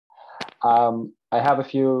I have a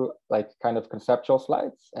few like kind of conceptual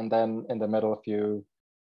slides, and then in the middle, a few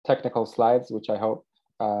technical slides, which I hope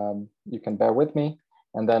you can bear with me.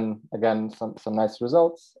 And then again, some nice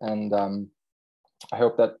results. And I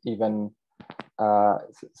hope that even,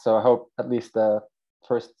 so I hope at least the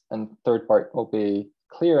first and third part will be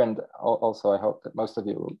clear. And also I hope that most of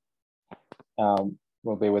you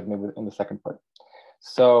will be with me in the second part.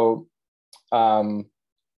 So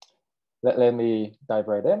let me dive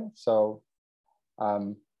right in. So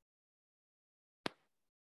okay.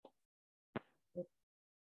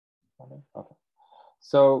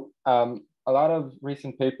 So a lot of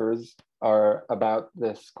recent papers are about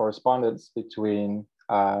this correspondence between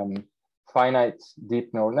finite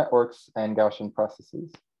deep neural networks and Gaussian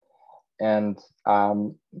processes. And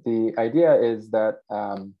the idea is that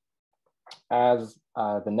as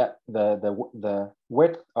the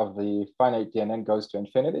width of the finite DNN goes to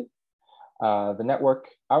infinity, the network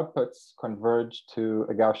outputs converge to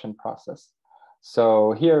a Gaussian process.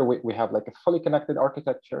 So here we have like a fully connected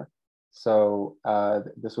architecture. So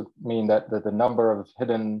this would mean that the number of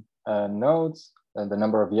hidden nodes and the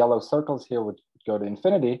number of yellow circles here would go to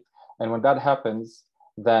infinity. And when that happens,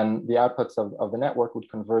 then the outputs of the network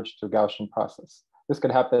would converge to a Gaussian process. This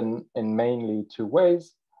could happen in mainly two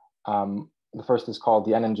ways. The first is called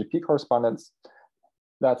the NNGP correspondence.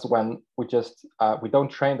 That's when we just, we don't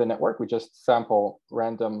train the network, we just sample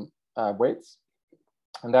random weights.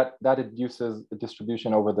 And that induces a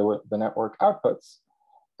distribution over the network outputs.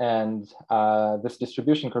 And this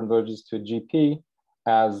distribution converges to GP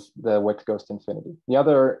as the width goes to infinity. The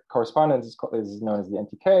other correspondence is known as the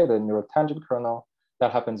NTK, the neural tangent kernel.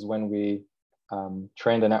 That happens when we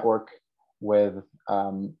train the network with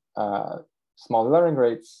small learning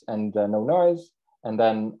rates and no noise. And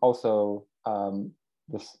then also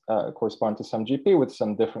this corresponds to some GP with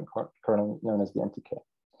some different kernel known as the NTK.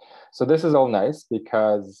 So this is all nice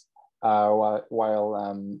because while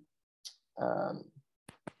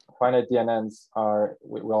finite DNNs are,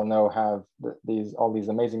 we all know, have all these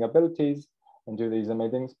amazing abilities and do these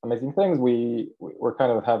amazing things, we're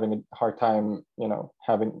kind of having a hard time,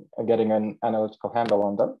 getting an analytical handle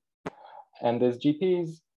on them. And these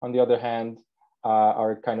GPs, on the other hand,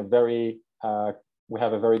 are kind of very, we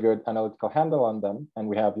have a very good analytical handle on them, and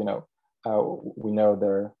we have, we know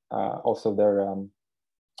their also their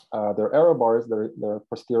error bars, their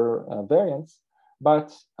posterior variance,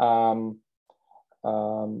 but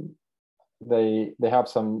they have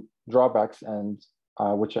some drawbacks, and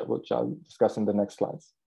which I'll discuss in the next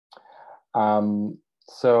slides.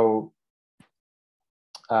 So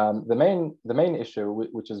the main issue,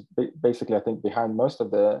 which is basically, I think, behind most of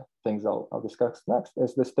the things I'll discuss next,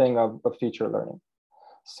 is this thing of feature learning.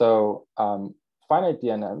 So finite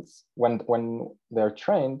DNNs, when they're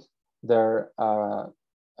trained, their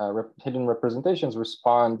hidden representations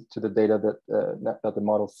respond to the data that the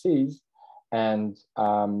model sees, and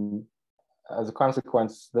as a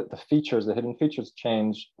consequence, the hidden features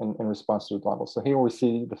change in response to the model. So here we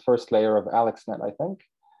see the first layer of AlexNet, I think.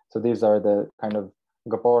 So these are the kind of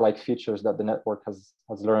Gabor-like features that the network has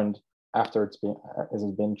learned after it's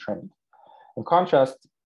been trained. In contrast,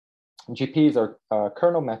 GPs are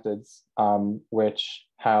kernel methods which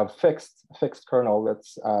have fixed kernel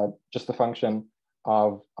that's just a function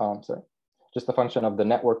of the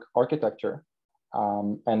network architecture,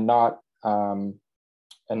 and not of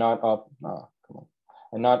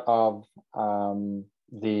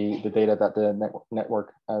the data that the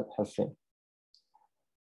network has seen.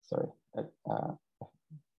 Sorry,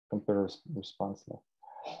 computer response there.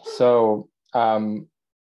 So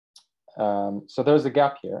so there's a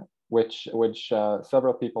gap here, which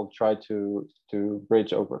several people try to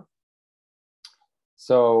bridge over.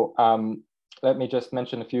 So let me just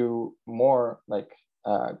mention a few more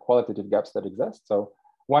qualitative gaps that exist. So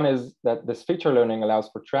one is that this feature learning allows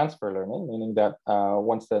for transfer learning, meaning that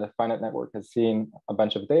once the finite network has seen a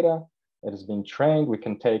bunch of data, it has been trained, we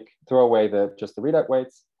can throw away just the readout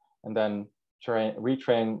weights, and then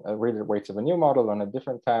retrain readout weights of a new model on a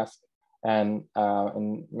different task. And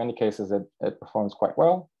in many cases, it performs quite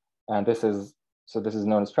well. And this is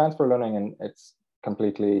known as transfer learning, and it's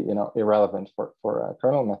completely irrelevant for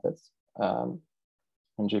kernel methods and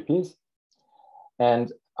GPs.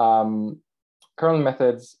 And kernel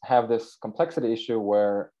methods have this complexity issue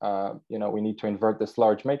where we need to invert this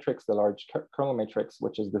large matrix, the large kernel matrix,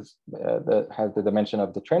 which is this that has the dimension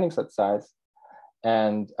of the training set size.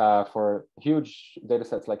 And for huge data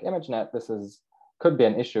sets like ImageNet, this could be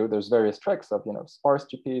an issue. There's various tricks of sparse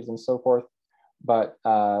GPs and so forth, but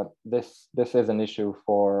this is an issue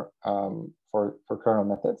for kernel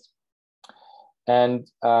methods. And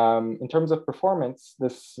in terms of performance,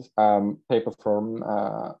 this paper from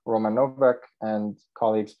Roman Novak and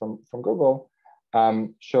colleagues from Google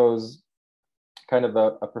shows kind of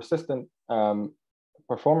a persistent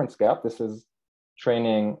performance gap. This is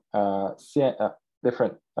training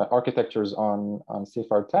different architectures on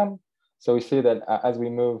CFR10. So we see that as we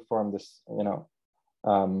move from this,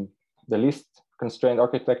 the least constrained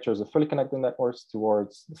architectures of fully connected networks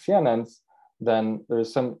towards the CNNs, then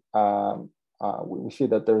there's some, we see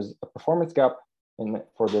that there's a performance gap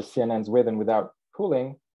for the CNNs with and without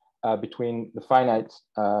pooling between the finite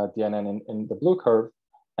DNN in the blue curve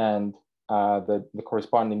and the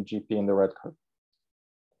corresponding GP in the red curve.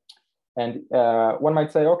 And one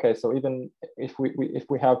might say, okay, so even if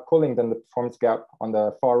we have pooling, then the performance gap on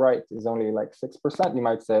the far right is only like 6%. You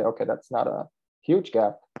might say, okay, that's not a huge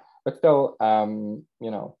gap, but still,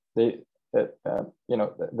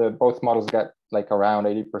 both models get like around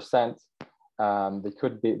 80%. They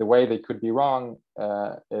could be, the way they could be wrong,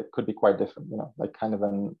 it could be quite different, like kind of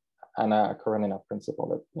an Anna Karenina principle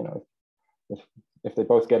that, if they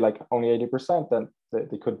both get like only 80%, then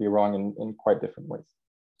they could be wrong in quite different ways.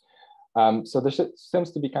 So there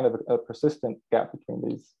seems to be kind of a persistent gap between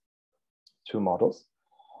these two models.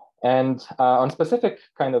 And on specific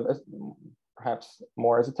kind of perhaps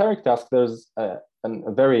more esoteric tasks, there's a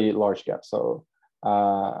very large gap. So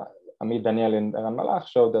Amit Daniel and Eran Malach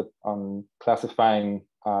showed that on classifying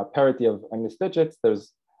parity of MNIST digits,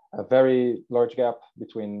 there's a very large gap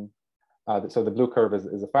between, so the blue curve is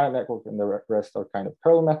a finite network and the rest are kind of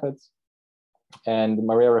parallel methods. And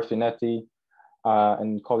Maria Raffinetti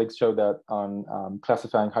and colleagues showed that on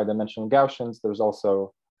classifying high dimensional Gaussians, there's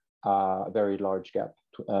also a very large gap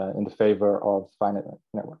in the favor of finite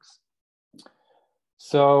networks.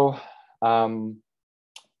 So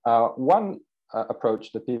one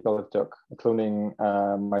approach that people have took, including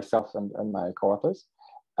myself and my co-authors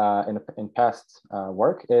in past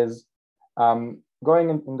work, is going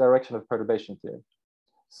in direction of perturbation theory.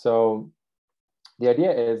 So the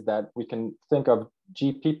idea is that we can think of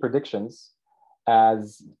GP predictions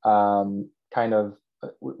as kind of,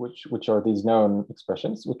 which are these known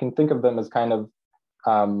expressions. We can think of them as kind of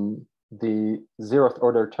the zeroth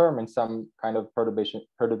order term in some kind of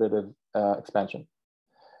perturbative expansion.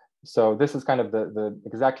 So this is kind of the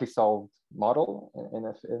exactly solved model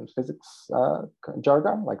in physics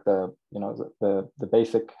jargon, like the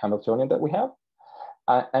basic Hamiltonian that we have.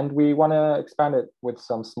 And we want to expand it with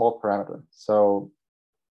some small parameter. So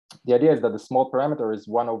the idea is that the small parameter is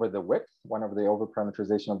 1 over the width, 1 over the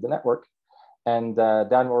overparameterization of the network. And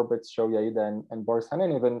Dan Orbitz, Sho Yaida, and Boris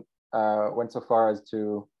Hanin even went so far as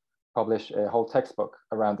to publish a whole textbook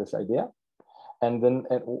around this idea. And then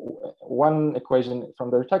one equation from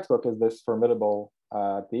their textbook is this formidable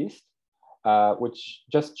beast, which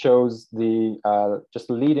just shows the just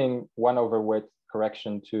leading 1 over width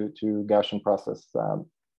correction to Gaussian process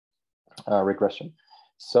regression.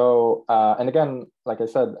 So, and again, like I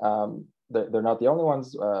said, they're not the only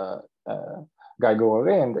ones. Guy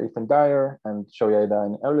Goury and Ethan Dyer and Sho Yaida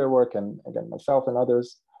in earlier work, and again, myself and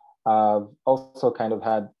others also kind of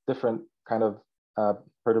had different kind of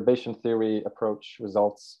perturbation theory approach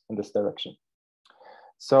results in this direction.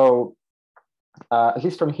 So at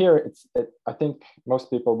least from here, I think most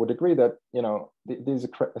people would agree that these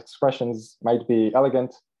expressions might be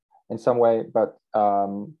elegant in some way, but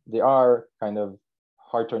they are kind of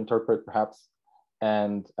hard to interpret, perhaps,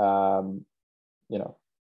 and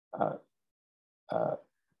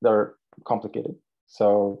they're complicated.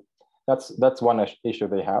 So that's one issue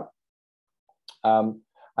they have.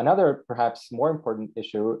 Another, perhaps more important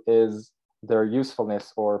issue is their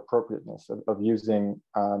usefulness or appropriateness of using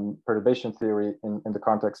perturbation theory in the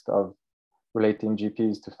context of relating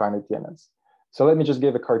GPs to finite DNNs. So let me just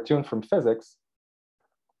give a cartoon from physics.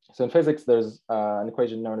 So in physics, there's an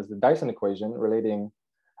equation known as the Dyson equation relating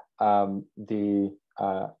the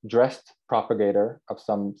dressed propagator of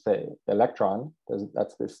some, say, electron,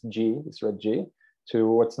 that's this G, this red G, to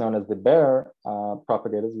what's known as the bare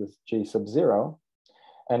propagators, this G sub 0.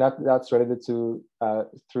 And that's related to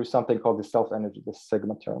through something called the self-energy, the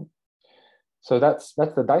sigma term. So that's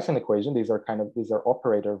the Dyson equation. These are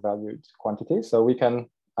operator valued quantities. So we can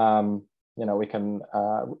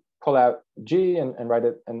pull out G and write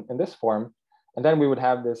it in this form, and then we would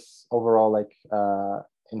have this overall like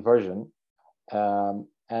inversion.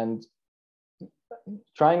 And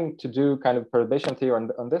trying to do kind of perturbation theory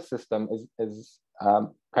on this system is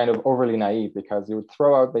kind of overly naive, because you would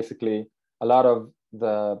throw out basically a lot of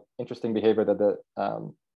the interesting behavior that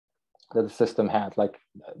the system had, like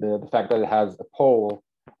the fact that it has a pole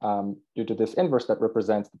due to this inverse that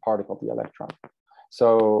represents the particle, the electron.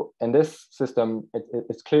 So in this system,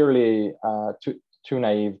 it's clearly too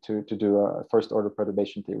naive to do a first order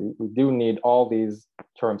perturbation theory. We do need all these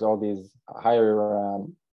terms, all these higher,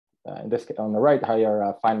 in this case, on the right,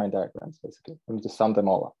 higher Feynman diagrams, basically. We need to sum them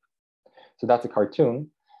all up. So that's a cartoon.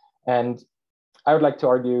 And I would like to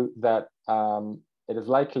argue that it is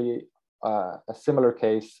likely a similar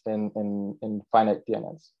case in finite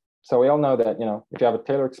DNNs. So we all know that, if you have a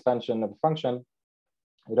Taylor expansion of a function,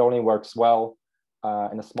 it only works well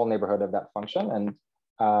in a small neighborhood of that function. And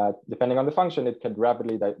depending on the function, it could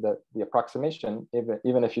rapidly, the approximation,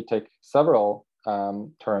 even if you take several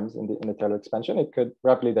terms in the Taylor expansion, it could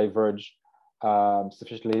rapidly diverge in a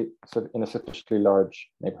sufficiently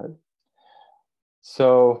large neighborhood.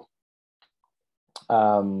 So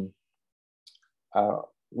one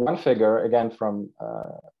figure, again, from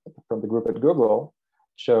the group at Google,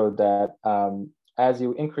 showed that as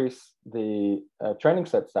you increase the training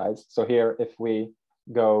set size, so here, if we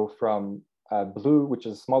go from blue, which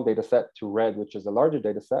is a small data set, to red, which is a larger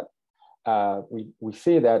data set, we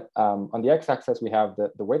see that on the x-axis, we have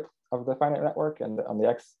the width of the finite network, and on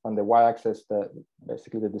the y-axis,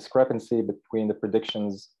 basically the discrepancy between the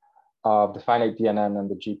predictions of the finite DNN and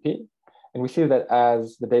the GP. And we see that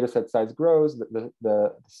as the data set size grows,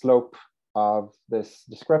 the slope of this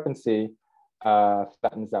discrepancy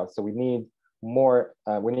flattens out. So we need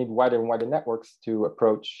wider and wider networks to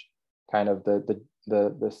approach kind of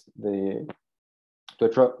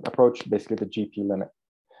approach basically the GP limit.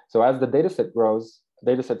 So as the data set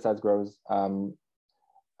size grows,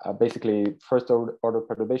 basically first order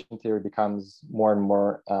perturbation theory becomes more and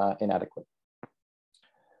more inadequate.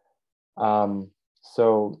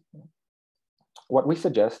 So what we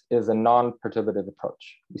suggest is a non-perturbative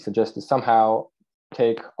approach. We suggest to somehow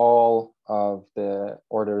take all of the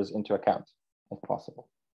orders into account, if possible.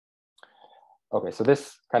 Okay, so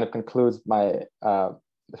this kind of concludes the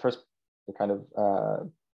kind of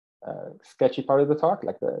sketchy part of the talk,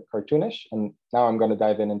 like the cartoonish. And now I'm going to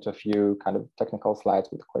dive into a few kind of technical slides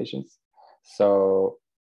with equations. So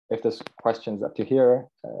if there's questions up to here,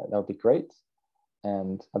 that would be great.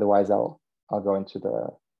 And otherwise, I'll go into the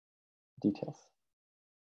details.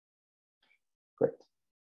 Great.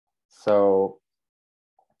 So,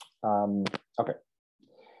 okay.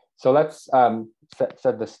 So let's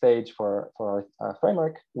set the stage for our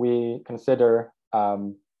framework. We consider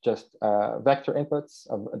just vector inputs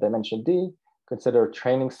of a dimension d, consider a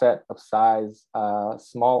training set of size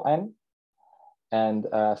small n, and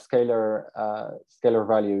scalar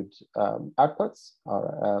valued outputs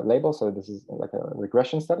or labels. So this is like a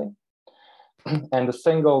regression setting. And a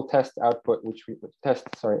single test output,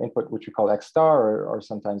 input, which we call x star or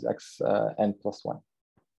sometimes x n plus 1.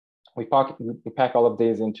 We pack all of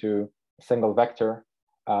these into a single vector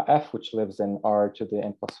f, which lives in r to the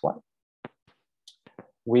n plus 1.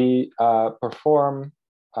 We perform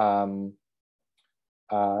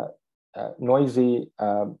noisy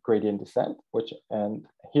gradient descent, and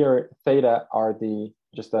here theta are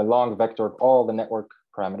just a long vector of all the network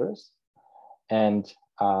parameters, and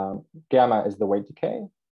gamma is the weight decay.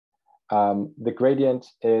 The gradient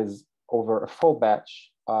is over a full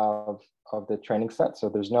batch of the training set, so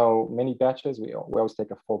there's no mini batches. We always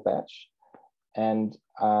take a full batch, and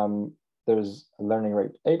there's a learning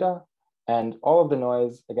rate eta, and all of the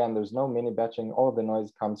noise, again, there's no mini batching. All of the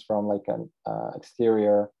noise comes from like an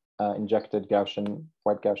exterior injected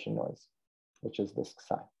white Gaussian noise, which is this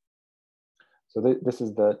psi. So this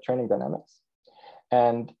is the training dynamics,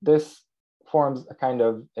 and this forms a kind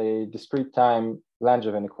of a discrete time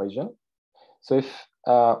Langevin equation. So if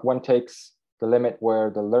one takes the limit where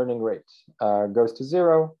the learning rate goes to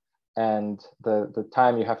 0 and the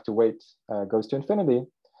time you have to wait goes to infinity,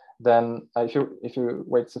 then if you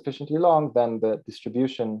wait sufficiently long, then the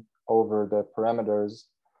distribution over the parameters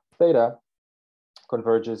theta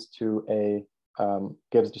converges to a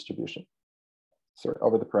Gibbs distribution,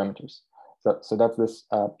 over the parameters. So that's this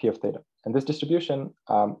P of theta. And this distribution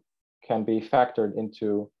can be factored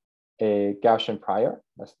into a Gaussian prior,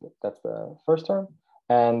 that's the first term,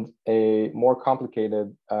 and a more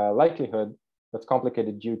complicated likelihood that's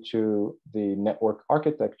complicated due to the network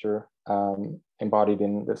architecture embodied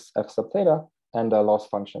in this f sub theta and a loss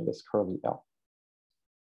function, this curly L.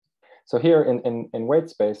 So here in weight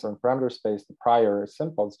space or in parameter space, the prior is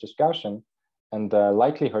simple, it's just Gaussian, and the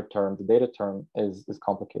likelihood term, the data term, is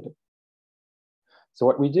complicated. So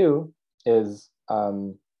what we do is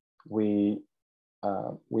we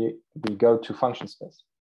go to function space.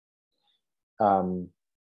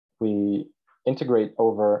 We integrate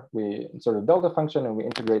over, we insert a delta function and we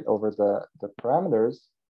integrate over the parameters,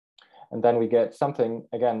 and then we get something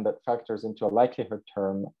again that factors into a likelihood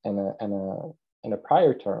term and a in a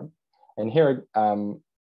prior term. And here, the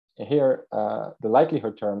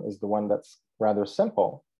likelihood term is the one that's rather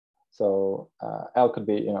simple. So L could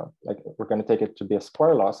be, like we're going to take it to be a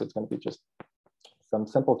square law. So it's going to be just some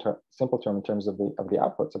simple term in terms of the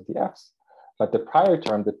outputs of the Fs. But the prior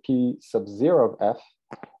term, the P sub 0 of F,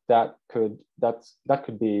 that could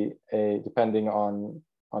be depending on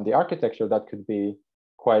the architecture, that could be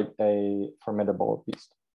quite a formidable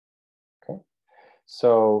beast. Okay,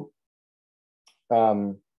 so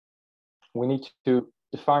we need to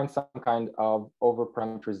define some kind of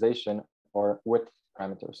overparameterization or width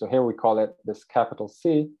parameter. So here we call it this capital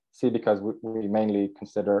C because we mainly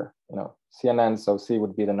consider CNN. So C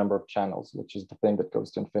would be the number of channels, which is the thing that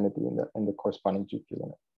goes to infinity in the corresponding GP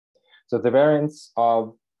limit. So the variance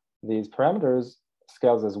of these parameters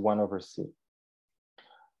scales as 1 over C.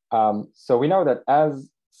 So we know that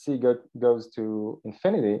as C goes to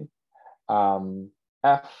infinity,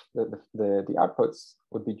 F, the outputs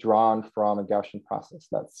would be drawn from a Gaussian process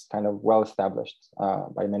that's kind of well established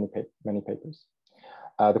by many papers.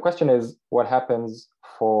 The question is, what happens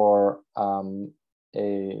for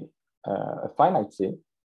a finite C?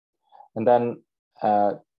 And then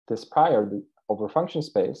this prior, the over function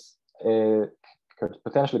space, it could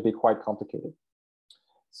potentially be quite complicated.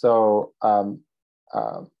 So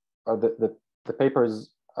the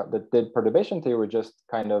papers that did perturbation theory would just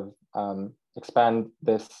kind of expand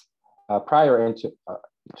this prior into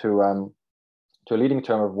to a leading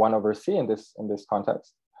term of 1 over C in this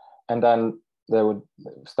context, and then they would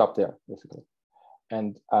stop there basically.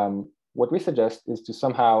 And what we suggest is to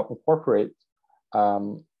somehow incorporate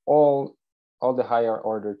all the higher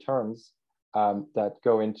order terms that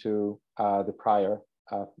go into the prior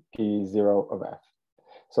P0 of F.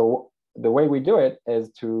 So the way we do it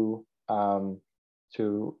is to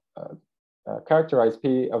characterize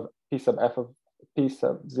P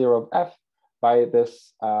sub 0 of F by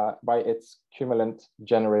this by its cumulant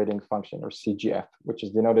generating function, or CGF, which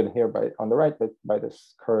is denoted here on the right by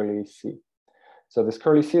this curly C. So this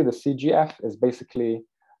curly C, the CGF, is basically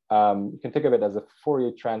you can think of it as a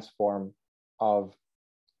Fourier transform of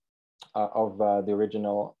the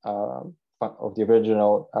original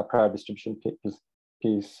prior distribution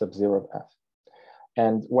P sub 0 of F.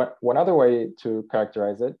 And one other way to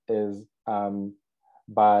characterize it is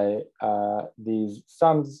by these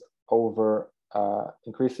sums over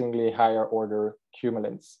increasingly higher order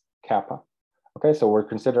cumulants kappa. Okay, so we're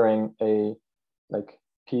considering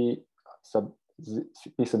P sub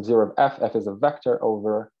 0 of F. F is a vector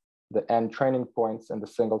over the n training points and the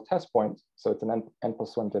single test point. So it's an n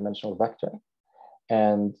plus 1 dimensional vector.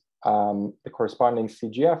 And the corresponding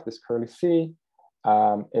CGF, this curly C,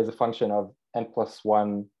 is a function of n plus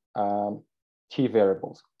 1 t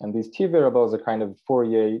variables. And these t variables are kind of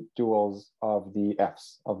Fourier duals of the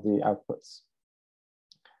Fs, of the outputs.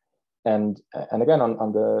 And again,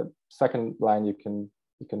 on the second line, you can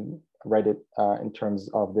write it in terms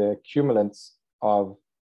of the cumulants of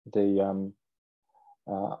the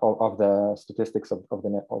statistics of the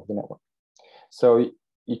network. So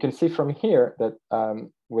you can see from here that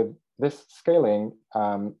with this scaling,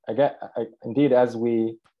 again, indeed,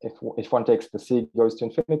 if one takes the C goes to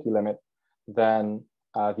infinity limit, then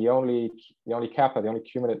the only kappa, the only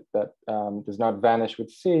cumulant that does not vanish with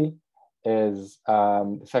C is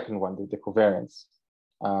the second one, the covariance,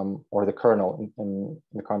 or the kernel in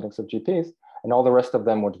the context of GPs, and all the rest of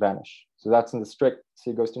them would vanish. So that's in the strict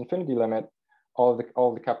C goes to infinity limit. All the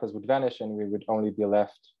kappas would vanish, and we would only be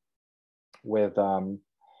left with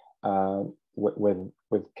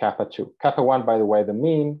kappa 2. Kappa 1, by the way, the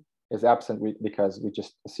mean is absent because we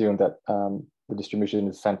just assume that the distribution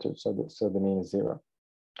is centered, so the mean is 0.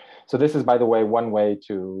 So this is, by the way, one way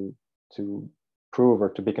to prove or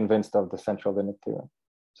to be convinced of the central limit theorem.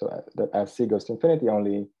 So that as C goes to infinity,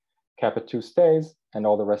 only kappa 2 stays, and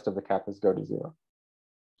all the rest of the kappas go to 0.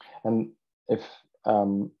 And if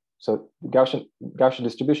so, Gaussian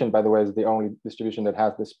distribution, by the way, is the only distribution that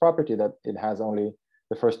has this property, that it has only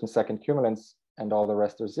the first and second cumulants, and all the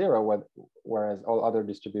rest are 0, whereas all other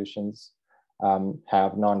distributions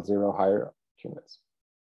have non-zero higher cumulants.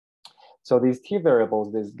 So these t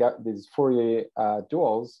variables, these Fourier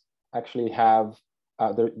duals, actually have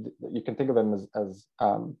you can think of them as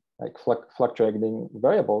like fluctuating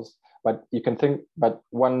variables, but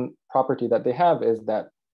one property that they have is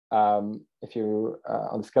that if you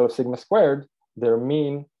on the scale of sigma squared, their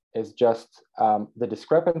mean is just the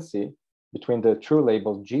discrepancy between the true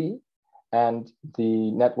label G and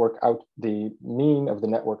the mean of the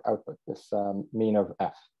network output, this mean of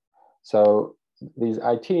F. So these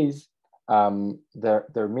ITs,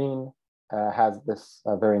 their mean has this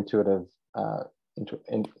very intuitive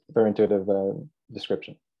very intuitive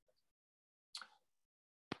description.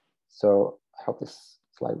 So I hope this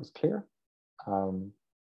slide was clear.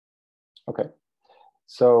 Okay,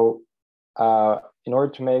 so in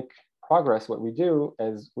order to make progress, what we do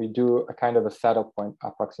is we do a kind of a saddle point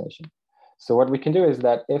approximation. So what we can do is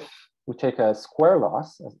that if we take a square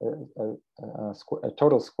loss, a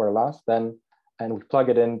total square loss, then and we plug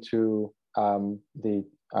it into the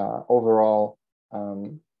overall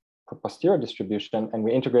posterior distribution, and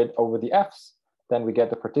we integrate over the f's, then we get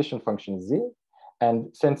the partition function z.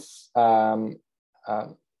 And since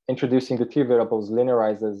introducing the t variables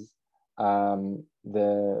linearizes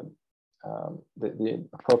the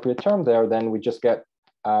appropriate term there, then we just get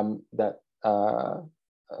that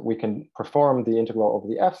we can perform the integral over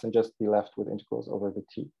the f's and just be left with integrals over the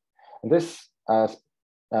t. And this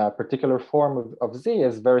particular form of z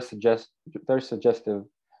is very suggestive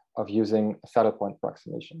of using a saddle point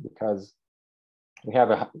approximation, because we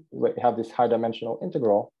have this high dimensional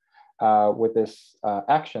integral with this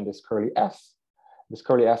action, this curly s. This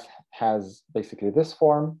curly s has basically this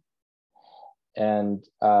form, and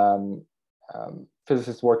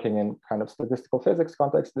physicists working in kind of statistical physics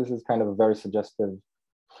context, this is kind of a very suggestive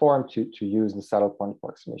form to use the saddle point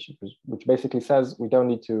approximation, which basically says we don't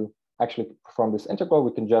need to actually perform this integral.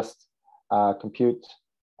 We can just compute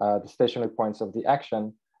the stationary points of the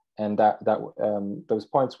action, and those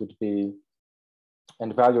points would be,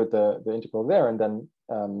 and evaluate the integral there, and then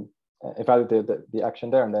evaluate the action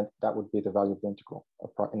there, and then that would be the value of the integral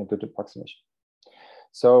in a good approximation.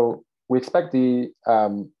 So we expect the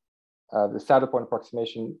saddle point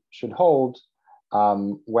approximation should hold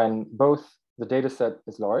when both the data set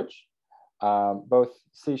is large, both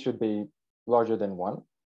C should be larger than 1,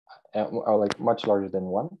 or like much larger than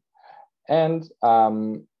 1, and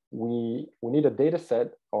we need a data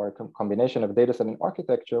set or a combination of data set and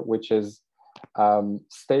architecture which is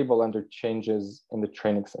stable under changes in the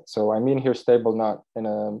training set. So I mean here stable not in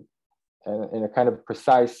a kind of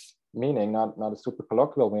precise meaning, not a super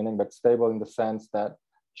colloquial meaning, but stable in the sense that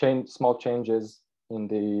small changes in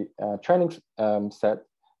the training set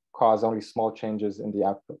cause only small changes in the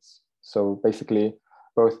outputs. So basically,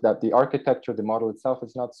 both that the architecture, the model itself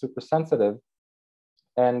is not super sensitive,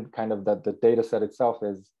 and kind of that the data set itself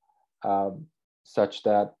is such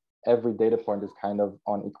that every data point is kind of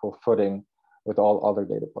on equal footing with all other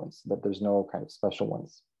data points, that there's no kind of special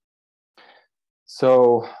ones.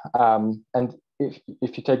 So, and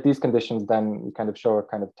if you take these conditions, then we kind of show a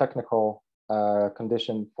kind of technical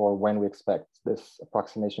condition for when we expect this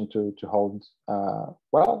approximation to hold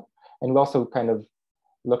well. And we also kind of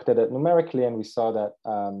looked at it numerically, and we saw that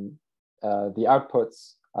the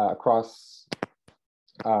outputs across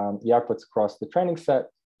the training set,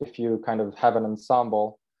 if you kind of have an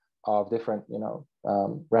ensemble of different,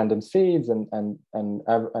 random seeds and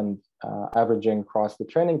averaging across the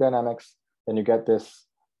training dynamics, then you get this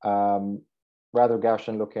rather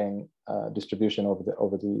Gaussian-looking distribution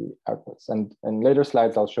over the outputs. And in later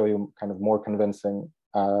slides, I'll show you kind of more convincing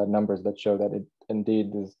numbers that show that it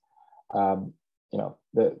indeed is,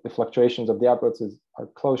 the fluctuations of the outputs are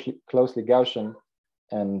closely Gaussian,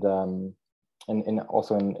 and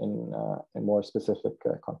also in more specific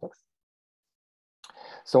context.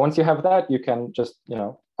 So once you have that, you can just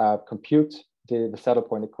compute the saddle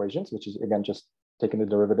point equations, which is again just taking the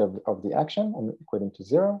derivative of the action and equating to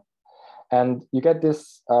 0. And you get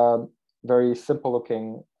this very simple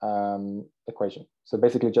looking equation. So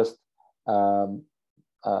basically just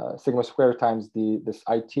sigma squared times this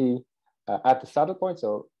IT at the saddle point.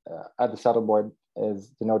 So at the saddle point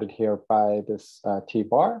is denoted here by this T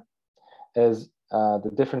bar, is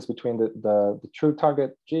the difference between the true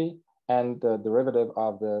target G and the derivative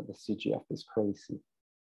of the CGF, this curly C.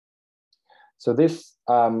 So this,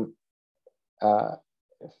 if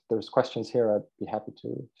there's questions here, I'd be happy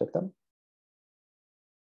to check them.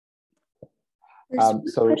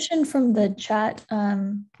 There's a question from the chat.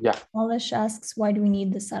 Yeah. Alish asks, why do we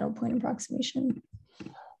need the saddle point approximation?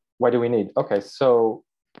 Why do we need? Okay, so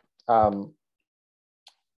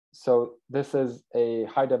so this is a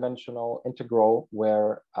high dimensional integral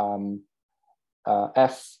where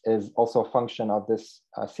S is also a function of this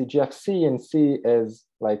CGF C, and C is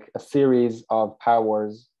like a series of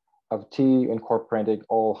powers of T incorporating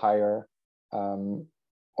all higher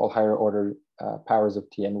order powers of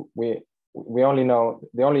T. And we only know,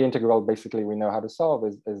 the only integral basically we know how to solve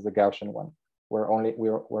is the Gaussian one, where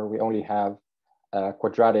we only have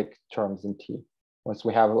quadratic terms in T. Once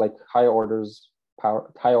we have like high order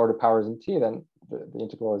powers in T, then the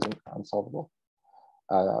integral is unsolvable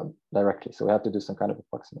directly. So we have to do some kind of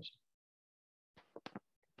approximation.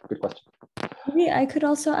 good question. Maybe I could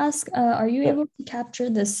also ask, are you Yeah. able to capture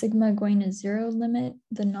the sigma going to zero limit,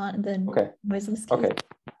 the noiseless case? Okay,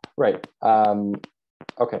 right.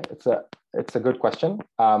 Okay, it's a good question.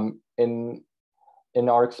 In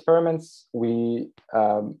our experiments, we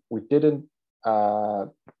didn't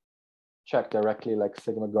check directly like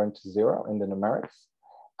sigma going to zero in the numerics.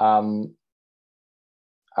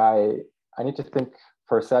 I need to think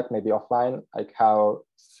for a sec, maybe offline, like how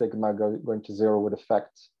sigma going to zero would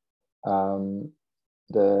affect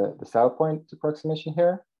the saddle point approximation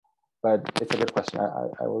here, but it's a good question.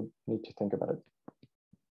 I would need to think about it.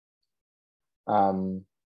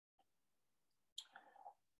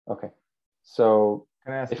 Okay, so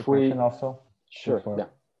can I ask if a question also? Sure. Before?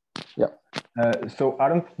 Yeah. So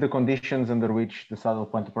aren't the conditions under which the saddle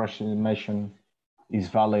point approximation is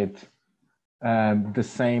valid the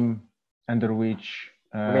same under which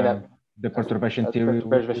the perturbation theory?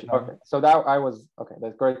 Okay, so that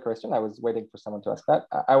that's a great question. I was waiting for someone to ask that.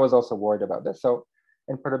 I was also worried about this. So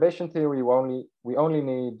in perturbation theory, we only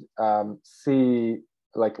need C,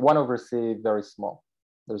 like 1/C, very small.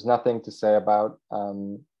 There's nothing to say about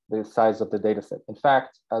the size of the data set. In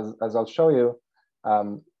fact, as I'll show you,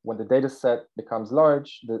 when the data set becomes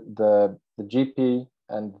large, the GP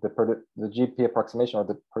and the GP approximation, or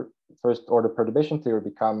the first order perturbation theory,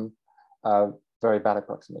 become very bad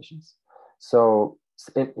approximations. So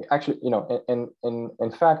actually,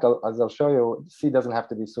 in fact, as I'll show you, C doesn't have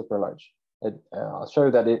to be super large. I'll show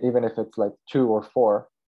you that even if it's like 2 or 4,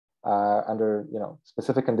 under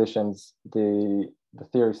specific conditions, the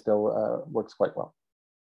theory still works quite well.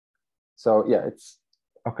 So yeah, it's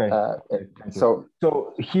okay. So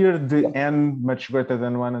here the n much greater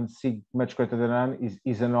than 1 and C much greater than 1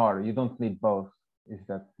 is an OR. You don't need both. Is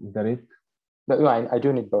that it? No, I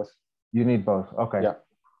do need both. You need both. Okay.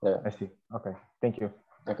 Yeah. I see. Okay. Thank you.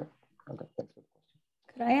 Okay. Thanks for the question.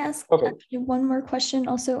 Could I ask actually one more question?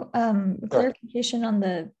 Also, clarification on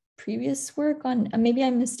the previous work on, maybe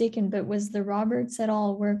I'm mistaken, but was the Roberts et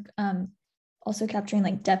al. Work also capturing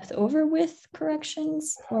like depth over width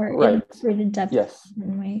corrections, or integrated depth?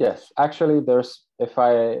 Yes. Actually, there's, if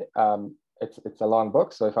I it's a long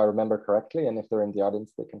book, so if I remember correctly, and if they're in the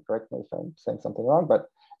audience, they can correct me if I'm saying something wrong. But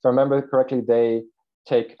if I remember correctly, they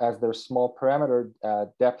take as their small parameter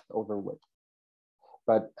depth over width.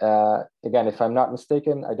 But again, if I'm not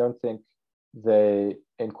mistaken, I don't think they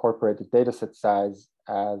incorporate the dataset size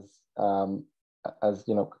as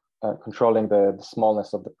controlling the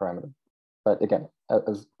smallness of the parameter. But again,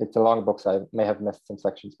 as it's a long book, so I may have missed some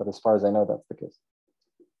sections, but as far as I know, that's the case.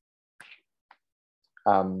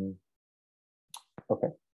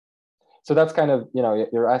 Okay, so that's kind of,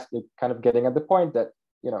 you're kind of getting at the point that,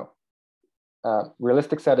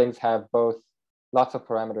 realistic settings have both lots of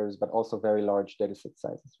parameters, but also very large data set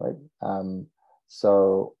sizes, right?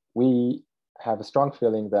 So we have a strong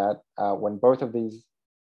feeling that when both of these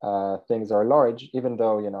things are large, even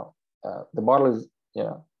though, the model is,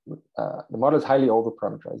 the model is highly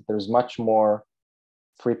over-parameterized. There's much more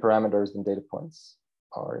free parameters than data points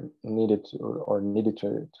are needed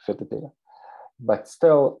to fit the data. But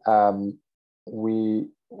still, we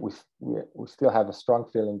still have a strong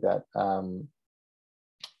feeling that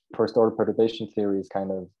first order perturbation theory is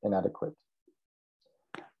kind of inadequate.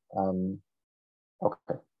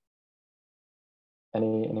 Okay.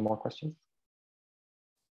 Any more questions?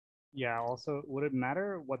 Yeah, also, would it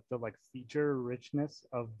matter what the feature richness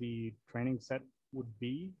of the training set would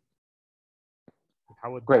be?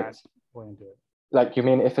 How would that play into it? Like, you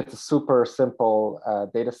mean if it's a super simple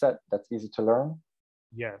data set that's easy to learn?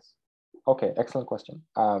 Yes. Okay, excellent question.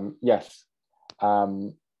 Yes,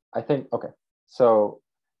 I think, okay. So,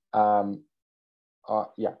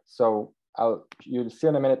 yeah, so you'll see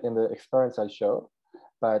in a minute in the experiments I show,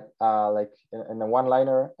 but like in the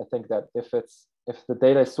one-liner, I think that if the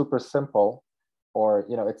data is super simple, or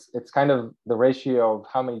it's kind of the ratio of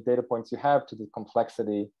how many data points you have to the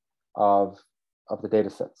complexity of the data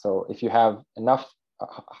set. So if you have enough,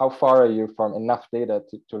 how far are you from enough data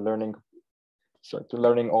to learning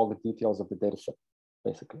all the details of the data set,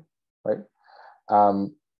 basically, right?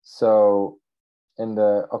 So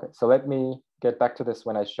so let me get back to this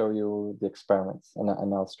when I show you the experiments, and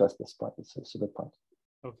I'll stress this point. It's a good point.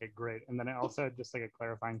 Okay, great. And then I also had just like a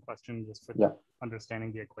clarifying question, just for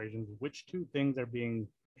understanding the equations. Which two things are being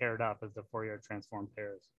paired up as the Fourier transform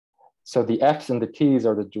pairs? So the F's and the T's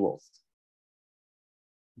are the jewels.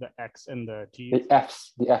 The X and the T's? The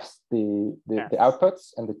F's, the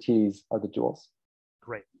outputs, and the T's are the jewels.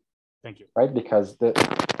 Great, thank you. Right, because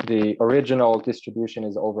the original distribution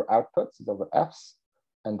is over outputs, is over F's,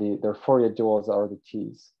 and their Fourier duals are the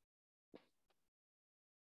T's.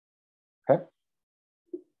 Okay.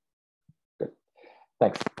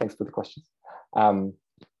 Thanks for the questions.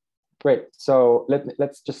 Great. So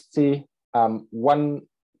let's just see one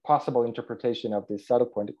possible interpretation of these saddle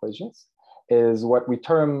point equations is what we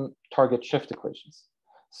term target shift equations.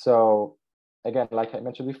 So again, like I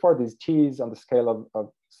mentioned before, these t's on the scale of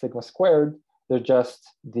sigma squared, they're just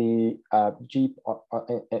the g.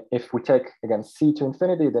 If we take again c to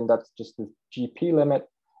infinity, then that's just the GP limit.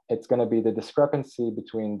 It's going to be the discrepancy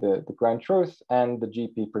between the ground truth and the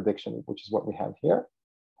GP prediction, which is what we have here.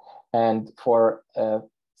 And for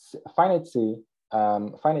finite C,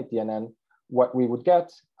 finite DNN, what we would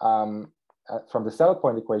get from the saddle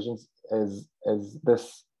point equations is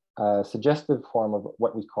this suggestive form of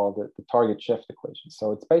what we call the target shift equation.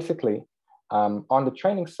 So it's basically on the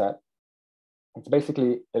training set, it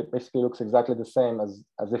basically looks exactly the same as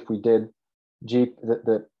if we did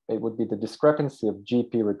it would be the discrepancy of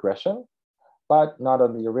GP regression, but not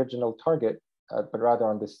on the original target, but rather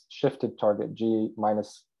on this shifted target G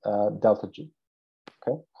minus delta G.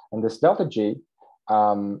 Okay, and this delta G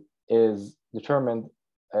is determined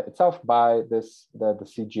itself by the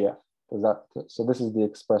CGF. So this is the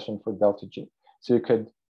expression for delta G. So you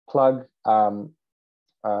could plug the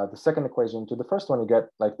second equation into the first one, you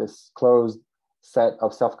get like this closed set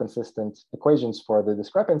of self-consistent equations for the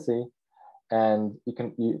discrepancy. And in a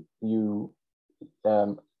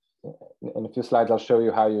few slides, I'll show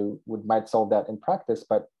you how you might solve that in practice.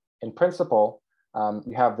 But in principle,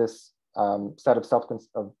 you have this set of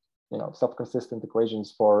self-consistent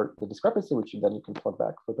equations for the discrepancy, which then you can plug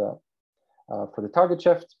back for the target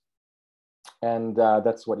shift, and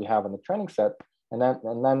that's what you have on the training set. And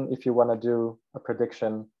then if you want to do a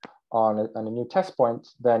prediction on a new test point,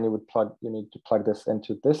 then you need to plug this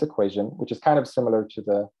into this equation, which is kind of similar to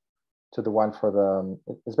the one for the,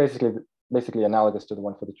 it's basically analogous to the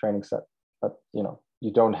one for the training set, but you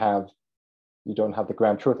don't have the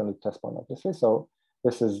ground truth on the test point, obviously. So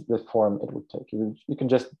this is the form it would take. You can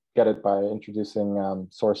just get it by introducing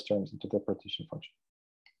source terms into the partition function.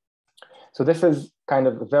 So this is kind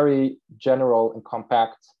of a very general and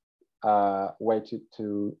compact way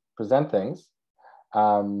to present things.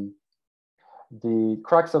 The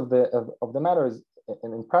crux of the matter is,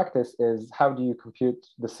 in practice, is how do you compute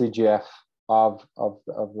the CGF of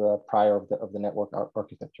the prior of the network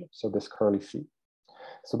architecture? So this curly C.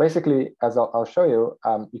 So basically, as I'll show you,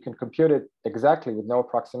 you can compute it exactly with no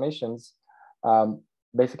approximations,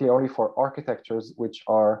 basically only for architectures which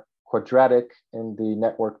are quadratic in the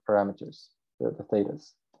network parameters, the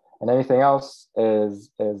thetas. And anything else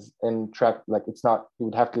is in track, like it's not, you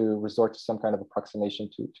would have to resort to some kind of approximation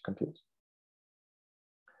to compute.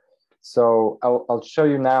 So I'll show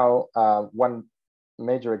you now one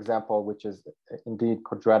major example, which is indeed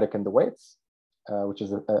quadratic in the weights, which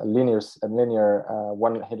is a linear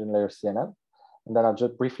one hidden layer CNN. And then I'll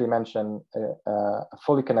just briefly mention a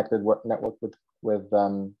fully connected network with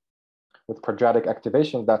quadratic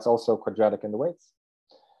activation that's also quadratic in the weights.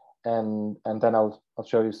 And then I'll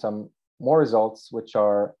show you some more results, which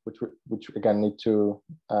again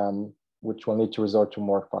which will need to resort to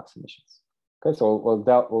more approximations. Okay, so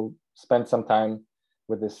we'll spend some time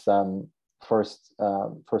with this first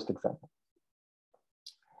example.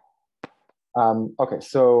 Okay,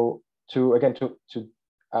 so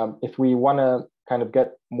if we want to kind of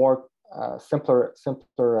get more simpler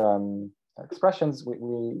expressions,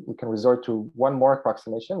 we can resort to one more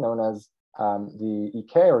approximation known as the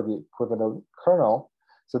EK, or the equivalent kernel.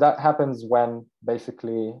 So that happens when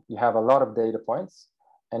basically you have a lot of data points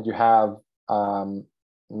and you have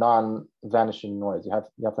non-vanishing noise. You have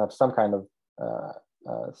to have some kind of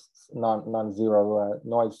non-zero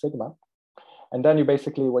noise sigma. And then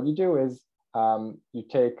what you do is you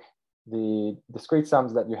take the discrete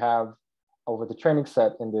sums that you have over the training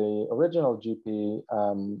set in the original GP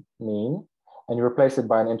mean, and you replace it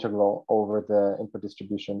by an integral over the input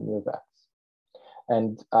distribution mu of x.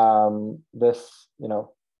 And this,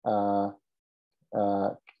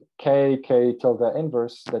 k tilde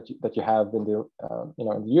inverse that you have in the in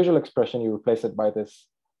the usual expression, you replace it by this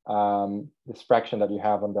this fraction that you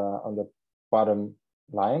have on the bottom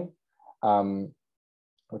line,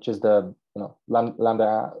 which is the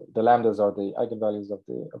lambda. The lambdas are the eigenvalues of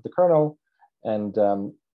the kernel, and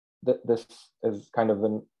this is kind of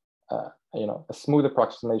an a smooth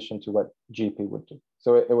approximation to what GP would do.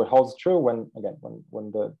 So it holds true when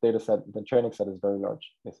the data set, the training set, is very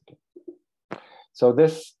large, basically. So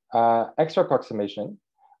this extra approximation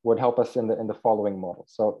would help us in the following model.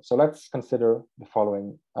 So let's consider the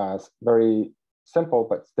following very simple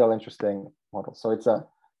but still interesting model. So it's a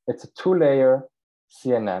 2-layer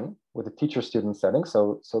CNN with a teacher-student setting.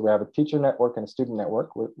 So we have a teacher network and a student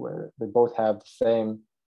network where they both have the same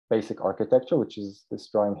basic architecture, which is this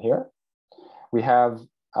drawing here. We have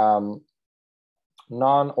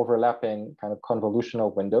non-overlapping kind of convolutional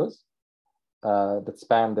windows that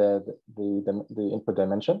span the input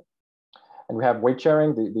dimension. And we have weight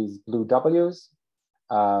sharing, these blue W's.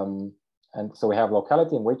 And so we have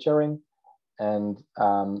locality and weight sharing. And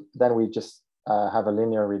then we just have a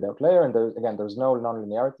linear readout layer. And there's no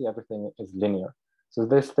non-linearity, everything is linear. So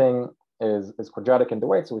this thing is quadratic in the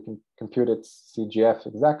weight, so we can compute its CGF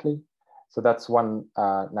exactly. So that's one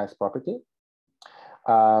nice property.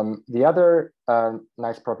 The other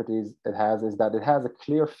nice properties it has is that it has a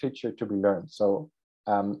clear feature to be learned. So,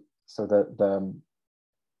 so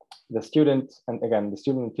the student, and again, the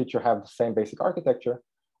student and teacher have the same basic architecture,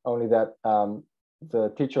 only that the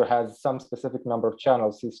teacher has some specific number of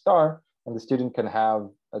channels, C star, and the student can have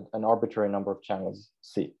an arbitrary number of channels,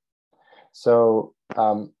 C. So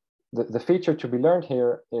the feature to be learned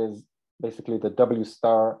here is basically the W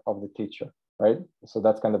star of the teacher, right? So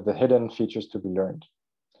that's kind of the hidden features to be learned.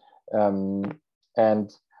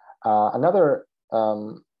 Another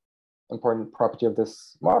important property of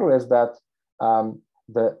this model is that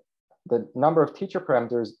the number of teacher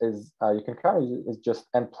parameters is, you can count it, is just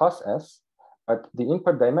n plus s, but the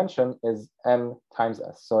input dimension is n times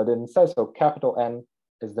s. So it didn't say, so capital N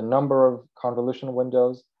is the number of convolution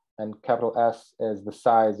windows, and capital S is the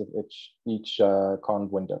size of each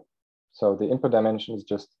conv window. So the input dimension is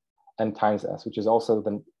just n times s, which is also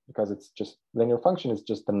because it's just linear function, it's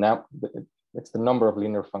just it's the number of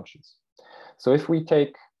linear functions. So if we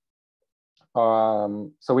take,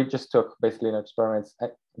 so we just took basically an experiment,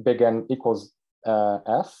 big N equals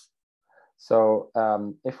s. So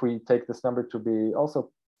if we take this number to be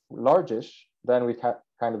also largish, then we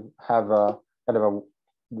kind of have a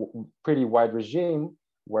pretty wide regime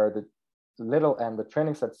where the little n, the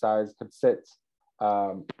training set size, could sit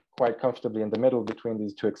quite comfortably in the middle between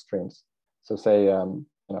these two extremes. So say,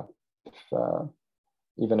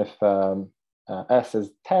 even if s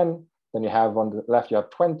is 10, then you have on the left you have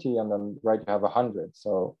 20, and then right you have 100.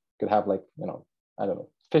 So you could have like, I don't know,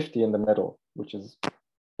 50 in the middle, which is,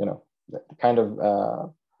 kind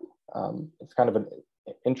of it's kind of an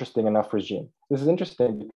interesting enough regime. This is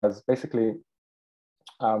interesting because basically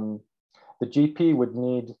the GP would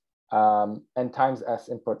need n times s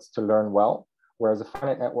inputs to learn well, whereas a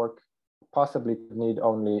finite network possibly could need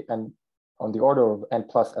only n on the order of n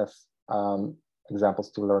plus s examples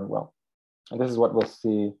to learn well. And this is what we'll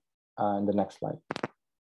see in the next slide.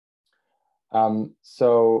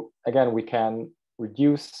 So again, we can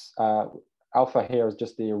reduce alpha here is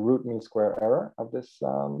just the root mean square error of this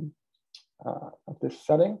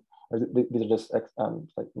setting. These are just like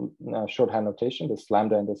shorthand notation, this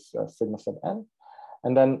lambda and this sigma sub n.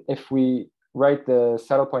 And then if we write the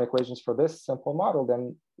saddle point equations for this simple model,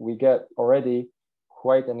 then we get already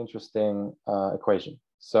quite an interesting equation.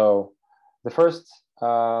 So the first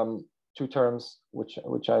two terms, which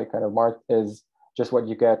I kind of marked, is just what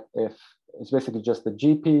you get if it's basically just the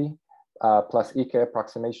GP plus EK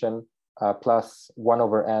approximation plus 1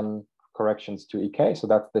 over n corrections to EK. So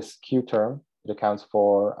that's this Q term. It accounts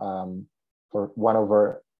for 1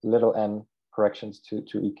 over little n corrections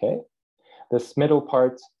to EK. This middle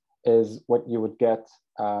part is what you would get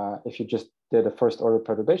if you just did a first order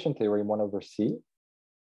perturbation theory, 1 over C.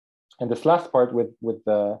 And this last part with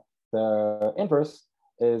the inverse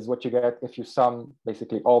is what you get if you sum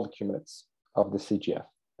basically all the cumulates of the CGF.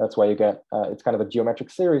 That's why you get, it's kind of a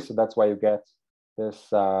geometric series, so that's why you get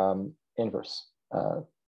this inverse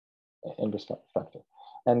factor.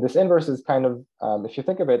 And this inverse is kind of, if you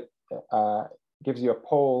think of it, gives you a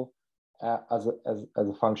pole as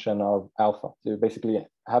a function of alpha. So you basically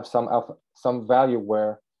have some value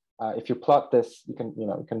where if you plot this, you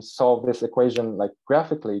can solve this equation like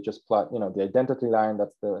graphically. Just plot, the identity line,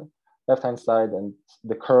 that's the left-hand side, and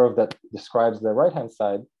the curve that describes the right-hand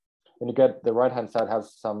side. And you get the right-hand side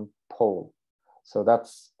has some pole. So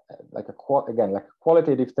that's like a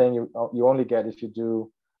qualitative thing you only get if you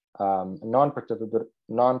do a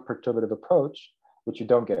non-perturbative approach, which you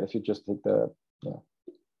don't get if you just take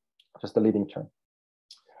just the leading term.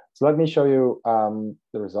 So let me show you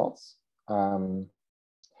the results.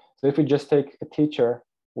 So if we just take a teacher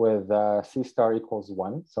with C star equals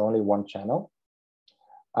 1, so only one channel,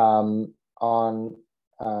 on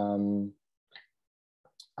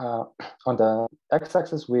the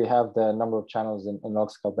x-axis, we have the number of channels in log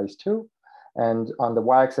scale base 2. And on the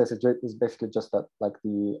y-axis, it is basically just that, like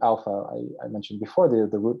the alpha I mentioned before,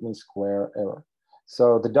 the root mean square error.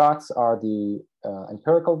 So the dots are the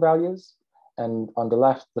empirical values. And on the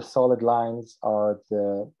left, the solid lines are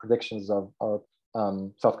the predictions of our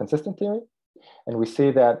self-consistent theory. And we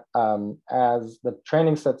see that as the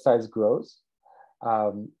training set size grows,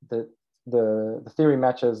 the theory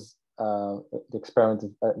matches the experiment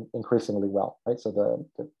increasingly well, right? So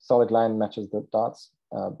the solid line matches the dots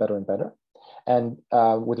better and better. And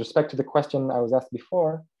with respect to the question I was asked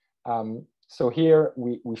before, so here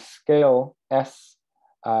we scale S,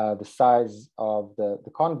 the size of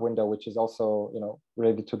the conv window, which is also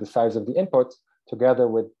related to the size of the input, together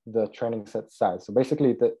with the training set size. So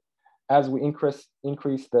basically, as we increase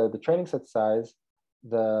the training set size,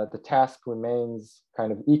 the task remains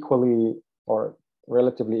kind of equally or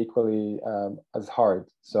relatively equally as hard.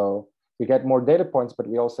 So we get more data points, but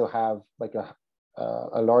we also have like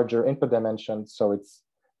a larger input dimension. So it's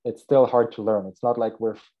still hard to learn. It's not like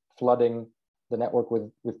we're flooding the network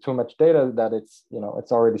with too much data that it's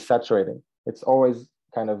already saturating. It's always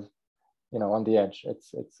kind of on the edge.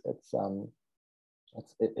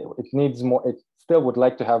 It needs more. It still would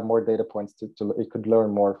like to have more data points to it could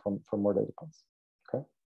learn more from more data points. Okay,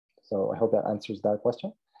 so I hope that answers that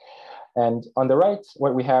question. And on the right,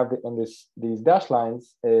 what we have in these dashed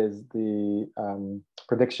lines is the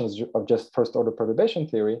predictions of just first order perturbation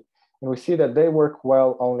theory, and we see that they work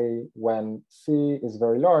well only when C is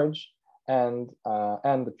very large and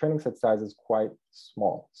the training set size is quite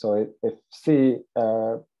small. So if C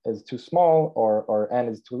is too small or N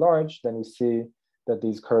is too large, then we see that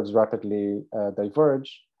these curves rapidly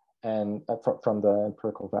diverge and from the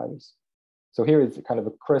empirical values. So here is kind of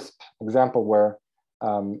a crisp example where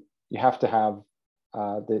you have to have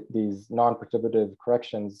these non-perturbative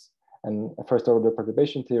corrections, and a first order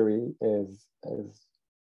perturbation theory is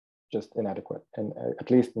just inadequate, and at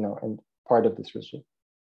least in part of this regime.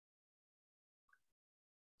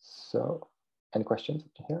 So, any questions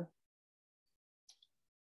here?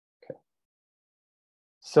 Okay.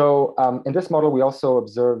 So in this model, we also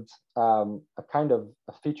observed a kind of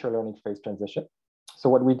a feature learning phase transition. So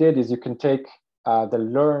what we did is you can take the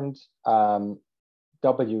learned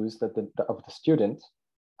W's of the student,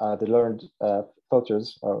 the learned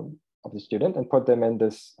filters of the student, and put them in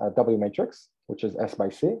this W matrix, which is S by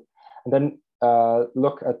C, and then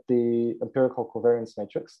look at the empirical covariance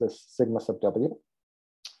matrix, this sigma sub W.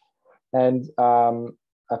 And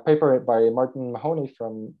a paper by Martin Mahoney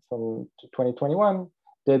from 2021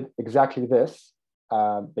 did exactly this,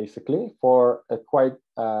 basically for a quite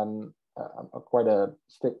a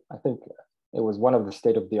state. I think it was one of the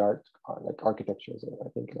state-of-the-art like architectures. I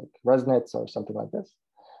think like ResNets or something like this.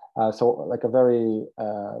 So like a very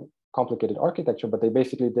complicated architecture, but they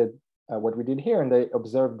basically did what we did here, and they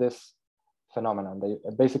observed this phenomenon. They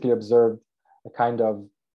basically observed a kind of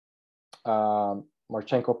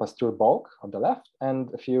Marchenko-Pastur bulk on the left and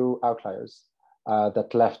a few outliers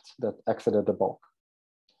that exited the bulk.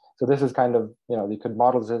 So this is kind of, you could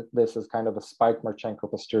model this as kind of a spike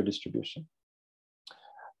Marchenko-Pastur distribution.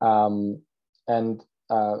 And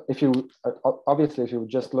if you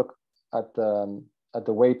just look at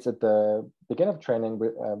the weights at the beginning of training,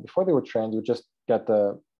 before they were trained, you just get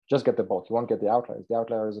the bulk. You won't get the outliers. The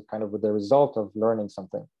outliers are kind of the result of learning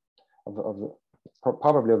something,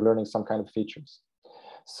 probably of learning some kind of features.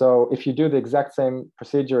 So if you do the exact same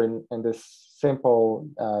procedure in this simple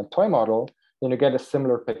toy model, then you get a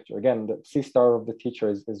similar picture. Again, the C star of the teacher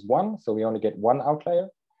is 1, so we only get 1 outlier.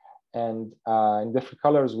 And in different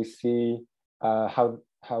colors, we see how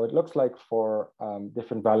it looks like for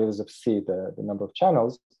different values of C, the number of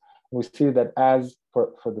channels. And we see that as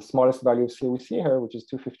for the smallest value of C we see here, which is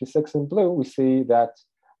 256 in blue, we see that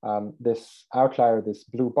this outlier, this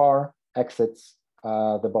blue bar, exits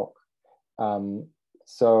the bulk.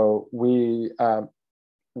 So you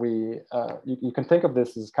can think of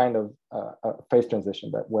this as kind of a phase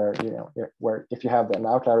transition, that where if you have an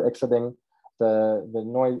outlier exiting the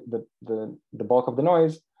bulk of the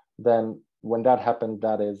noise, then when that happened,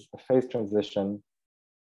 that is a phase transition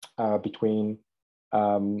between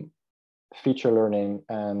feature learning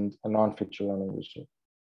and a non-feature learning regime.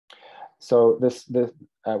 So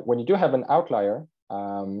when you do have an outlier,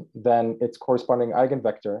 then its corresponding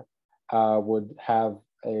eigenvector would have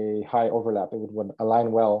a high overlap. It would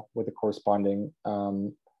align well with the corresponding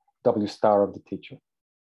W star of the teacher.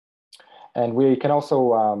 And we can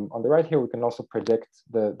also, on the right here, we can also predict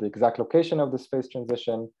the exact location of this phase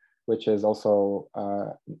transition, which also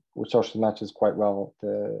matches quite well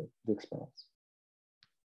the experiments.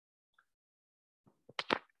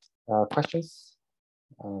 Questions?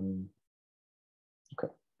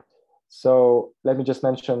 Okay. So let me just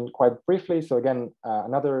mention quite briefly. So again,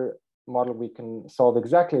 another model we can solve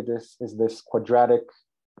exactly this is this quadratic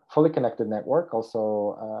fully connected network.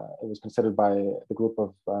 Also, it was considered by the group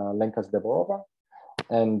of Lenkas Deborova.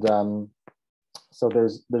 And so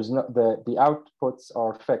there's not the outputs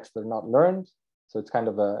are fixed, they're not learned. So it's kind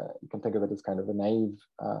of you can think of it as kind of a naive,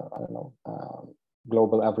 I don't know,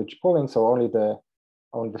 global average pooling. So only the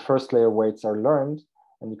first layer weights are learned,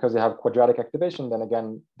 and because you have quadratic activation, then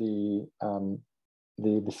again the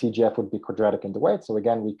CGF would be quadratic in the weight. So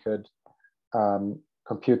again, we could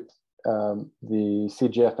compute the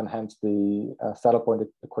CGF and hence the saddle point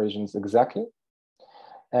equations exactly.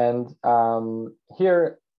 And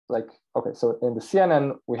here, okay, so in the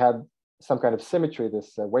CNN, we had some kind of symmetry,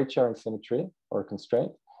 this weight sharing symmetry or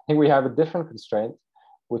constraint. Here we have a different constraint,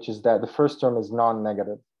 which is that the first term is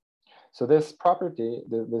non-negative. So this property,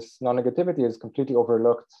 this non-negativity is completely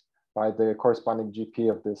overlooked by the corresponding GP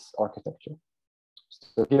of this architecture.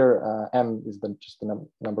 So here, M is just the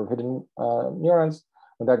number of hidden neurons.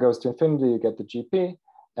 When that goes to infinity, you get the GP,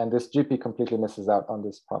 and this GP completely misses out on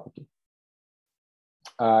this property.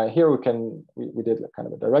 Here we did kind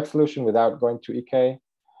of a direct solution without going to EK,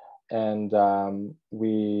 and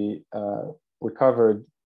we recovered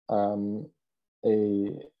a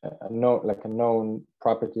known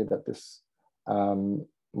property that this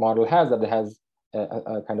model has, that it has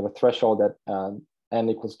a kind of a threshold that n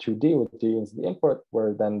equals 2d, with d is the input,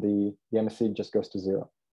 where then the MSE just goes to 0.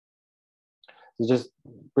 So just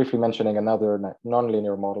briefly mentioning another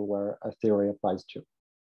nonlinear model where a theory applies to.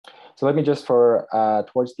 So let me just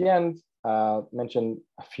towards the end, mention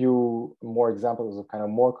a few more examples of kind of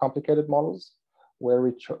more complicated models where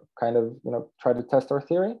we kind of try to test our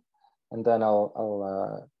theory, and then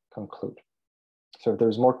I'll conclude. So if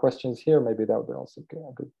there's more questions here, maybe that would be also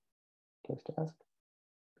a good place to ask.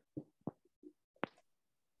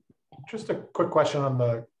 Just a quick question on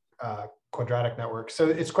the quadratic network. So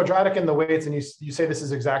it's quadratic in the weights, and you say this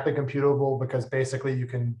is exactly computable because basically you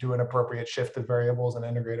can do an appropriate shift of variables and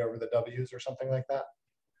integrate over the W's or something like that?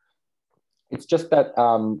 It's just that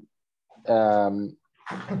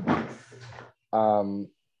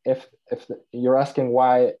if you're asking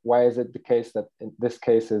why is it the case that in this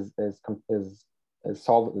case is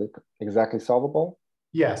solvable, exactly solvable?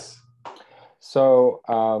 Yes. So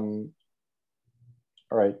all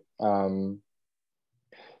right.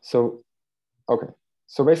 So okay.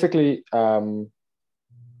 So basically, I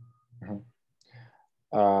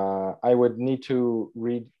would need to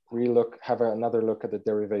have another look at the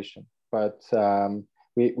derivation. But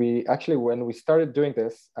we actually, when we started doing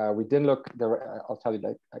this, we didn't look. I'll tell you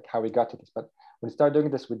like how we got to this. But when we started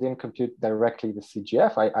doing this, we didn't compute directly the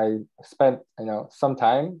CGF. I spent some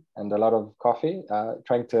time and a lot of coffee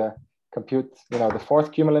trying to compute the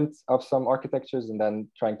fourth cumulant of some architectures, and then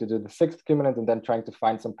trying to do the sixth cumulant, and then trying to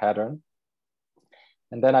find some pattern.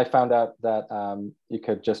 And then I found out that you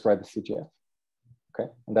could just write the CGF, okay,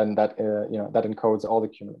 and then that that encodes all the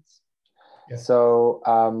cumulants. Yeah. So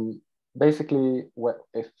basically,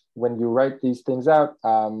 when you write these things out,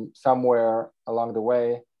 somewhere along the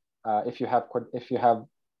way, if you have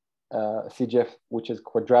CGF which is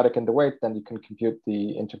quadratic in the weight, then you can compute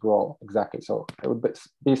the integral exactly. So it would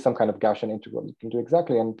be some kind of Gaussian integral you can do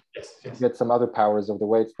exactly, and get some other powers of the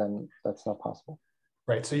weights, then that's not possible.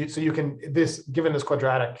 Right. So you can given this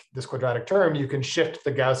quadratic term, you can shift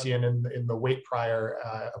the Gaussian in the weight prior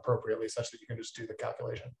appropriately, such that you can just do the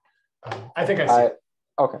calculation. I think I see it.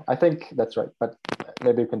 Okay, I think that's right, but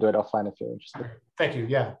maybe you can do it offline if you're interested. Thank you.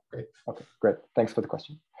 Yeah, great. Okay, great. Thanks for the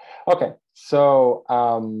question. Okay, so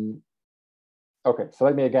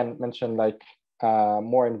let me again mention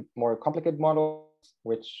more complicated models,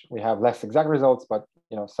 which we have less exact results, but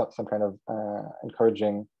some kind of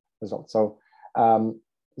encouraging results. So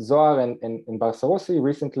Zohar and Barsarossi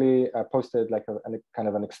recently posted like a kind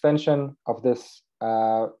of an extension of this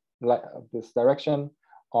direction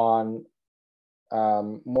on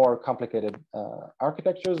more complicated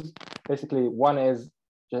architectures. Basically, one is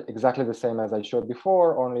exactly the same as I showed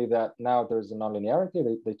before, only that now there's a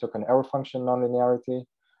nonlinearity. They took an error function nonlinearity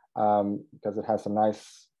because it has some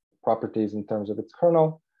nice properties in terms of its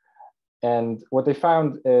kernel. And what they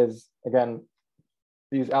found is, again,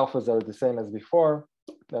 these alphas are the same as before.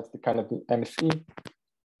 That's the kind of the MSE.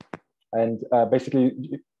 And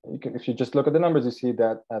basically, if you just look at the numbers, you see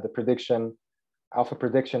that the prediction, alpha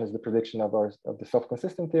prediction is the prediction of the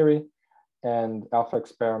self-consistent theory, and alpha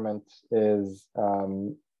experiment is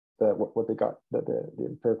what they got, the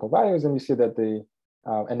empirical values. And you see that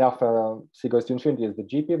and alpha C goes to infinity is the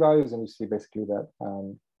GP values, and you see basically that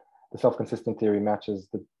the self-consistent theory matches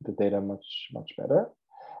the data much better.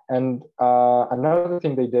 And another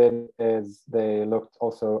thing they did is they looked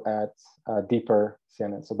also at deeper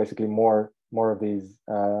CNN. So basically more of these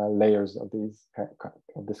layers of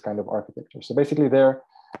this kind of architecture. So basically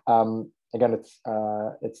again,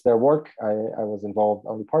 it's their work. I was involved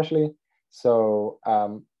only partially. So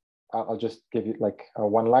I'll just give you like a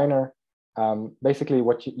one-liner. Basically,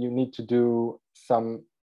 what you need to do some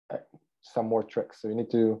more tricks. So you need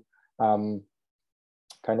to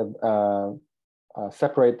kind of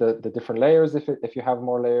separate the different layers if you have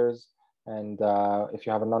more layers, and if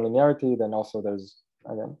you have a nonlinearity, then also there's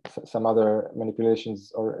again some other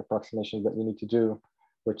manipulations or approximations that you need to do,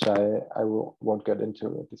 which I won't get into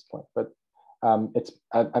at this point. But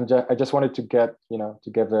I just wanted to get to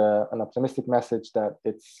give an optimistic message that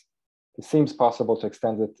it seems possible to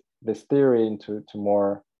extend this theory into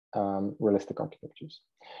more realistic architectures.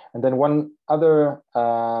 And then one other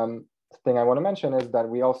thing I want to mention is that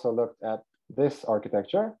we also looked at this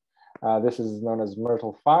architecture. This is known as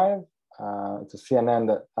Myrtle 5. It's a CNN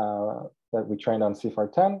that we trained on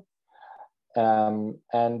CFAR 10.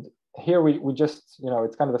 And here we just,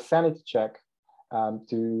 it's kind of a sanity check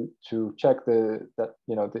to check the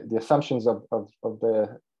assumptions of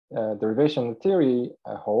the derivation theory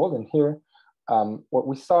hold. And here, what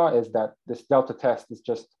we saw is that this delta test is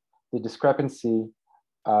just the discrepancy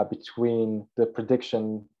between the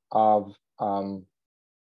prediction of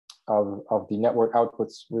the network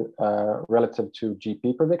outputs relative to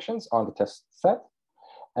GP predictions on the test set.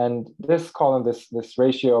 And this column, this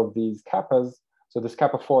ratio of these kappas, so this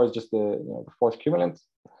kappa 4 is just the fourth cumulant.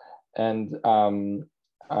 And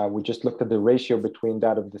we just looked at the ratio between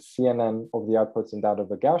that of the CNN of the outputs and that of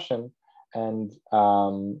the Gaussian. And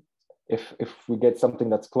if we get something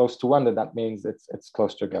that's close to 1, then that means it's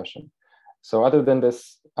close to a Gaussian. So other than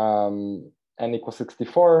this n equals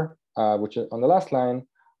 64, which is on the last line,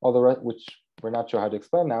 all the rest, which we're not sure how to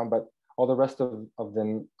explain now, but all the rest of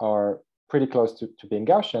them are pretty close to being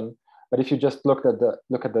Gaussian. But if you just look at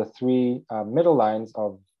the three middle lines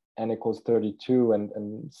of n equals 32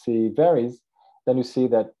 and c varies, then you see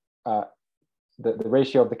that the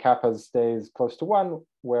ratio of the kappas stays close to 1,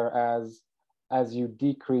 whereas as you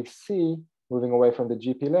decrease c, moving away from the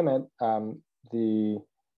GP limit, the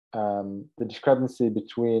discrepancy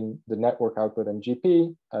between the network output and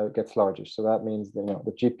GP gets larger. So that means that,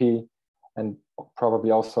 the GP and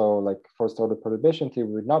probably also like first order perturbation theory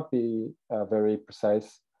would not be very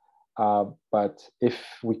precise. But if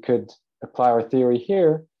we could apply our theory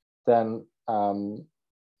here, then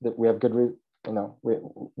that we have good,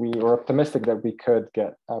 we are optimistic that we could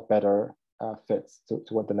get better fits to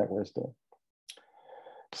what the network is doing.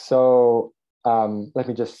 So let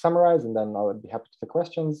me just summarize, and then I would be happy to take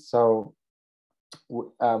questions. So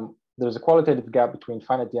there's a qualitative gap between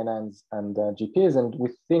finite DNNs and GPs, and we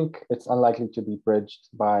think it's unlikely to be bridged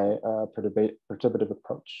by a perturbative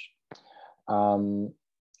approach.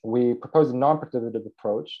 We propose a non-perturbative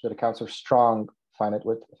approach that accounts for strong finite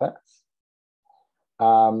width effects.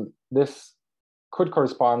 This could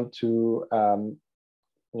correspond to,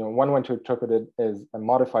 one way to interpret it is a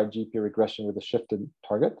modified GP regression with a shifted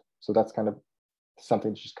target. So that's kind of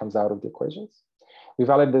something that just comes out of the equations. We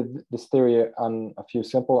validated this theory on a few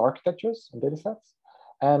simple architectures and data sets,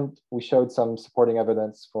 and we showed some supporting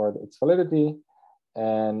evidence for its validity,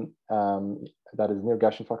 and that is near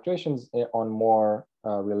Gaussian fluctuations on more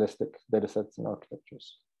realistic data sets and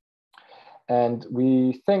architectures. And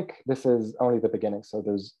we think this is only the beginning. So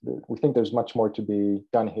we think there's much more to be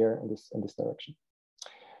done here in this direction.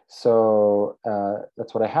 So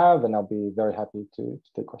that's what I have, and I'll be very happy to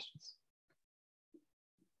take questions.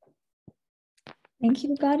 Thank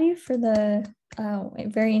you, Gadi, for the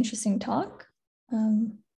very interesting talk.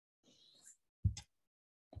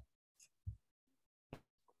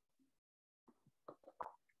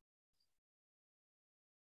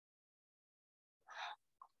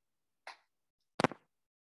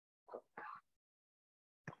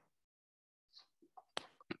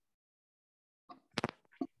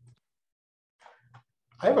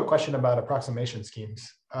 I have a question about approximation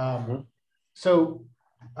schemes. So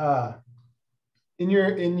in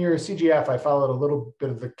your CGF, I followed a little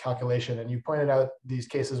bit of the calculation, and you pointed out these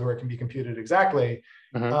cases where it can be computed exactly.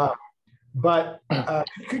 But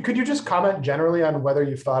could you just comment generally on whether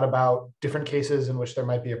you've thought about different cases in which there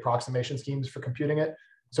might be approximation schemes for computing it?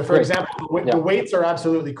 So for example, the weights are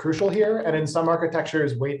absolutely crucial here. And in some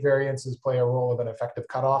architectures, weight variances play a role of an effective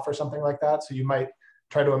cutoff or something like that. So you might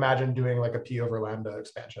try to imagine doing like a P over lambda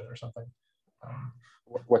expansion or something.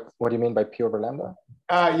 What do you mean by P over lambda?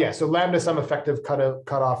 Yeah, so lambda is some effective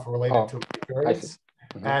cutoff related to weight variance,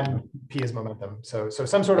 and P is momentum. So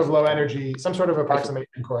some sort of low energy, some sort of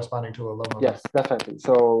approximation corresponding to a low momentum. Yes, definitely.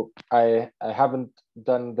 So I haven't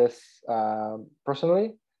done this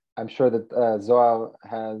personally. I'm sure that Zoal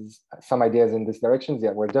has some ideas in this direction.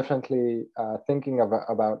 Yeah, we're definitely thinking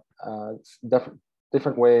about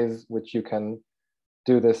different ways which you can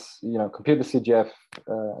do this, compute the CGF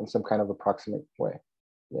in some kind of approximate way?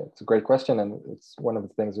 Yeah, it's a great question, and it's one of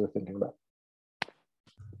the things we're thinking about.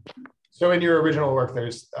 So in your original work,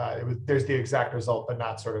 there's the exact result, but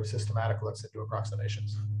not sort of systematic looks into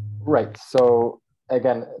approximations. Right. So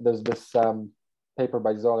again, there's this paper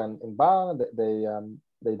by Zor and Bar.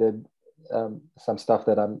 They did some stuff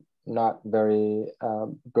that I'm not very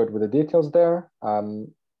good with the details there.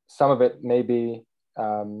 Some of it may be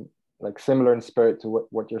like similar in spirit to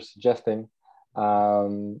what you're suggesting,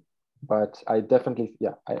 but I definitely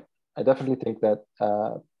think that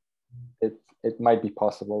it might be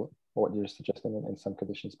possible what you're suggesting in some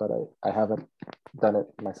conditions, but I haven't done it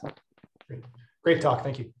myself. Great talk.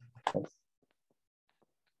 Thank you. Thanks.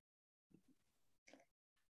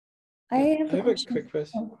 I have a quick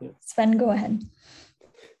question. Oh, yeah. Sven, go ahead.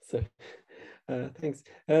 So, thanks.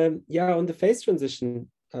 Yeah, on the phase transition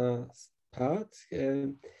part,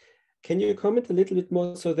 can you comment a little bit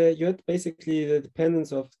more? So there you had basically the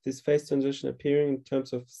dependence of this phase transition appearing in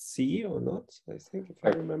terms of C or not, I think, if I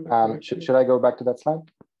remember. Should I go back to that slide?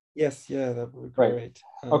 Yes, yeah, that would be great.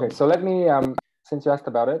 Okay, so let me, since you asked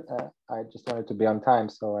about it, I just wanted to be on time,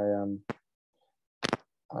 so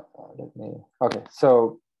okay,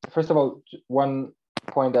 so first of all, one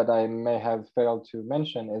point that I may have failed to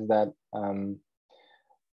mention is that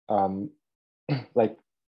like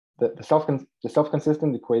the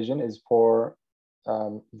self-consistent equation is for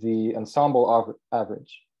the ensemble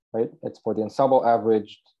average, right? It's for the ensemble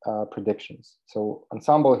averaged predictions. So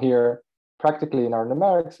ensemble here, practically in our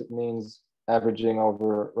numerics, it means averaging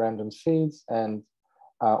over random seeds and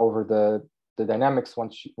over the dynamics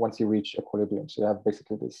once you reach equilibrium. So you have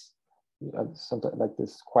basically this something like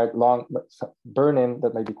this quite long burn-in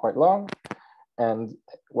that may be quite long, and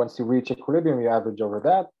once you reach equilibrium, you average over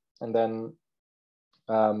that, and then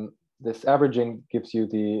this averaging gives you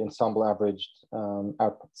the ensemble averaged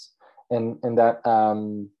outputs. And in that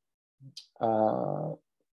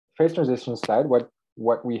phase transition slide,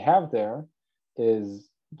 what we have there is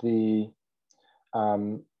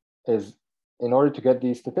is in order to get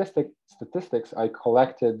these statistics, I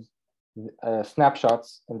collected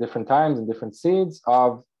snapshots in different times and different seeds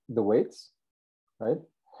of the weights, right?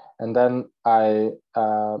 And then I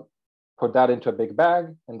put that into a big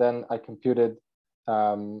bag, and then I computed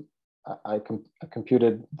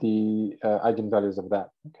computed the eigenvalues of that.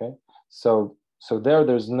 Okay, so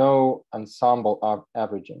there's no ensemble of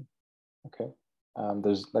averaging. Okay,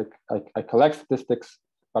 there's like I collect statistics,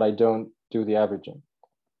 but I don't do the averaging.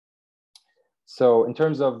 So in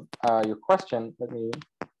terms of your question, let me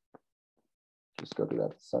just go to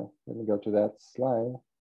that. Sorry, let me go to that slide.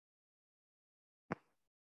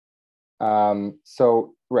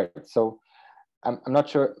 So right, so I'm not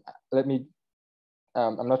sure. Let me.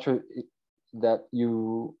 I'm not sure that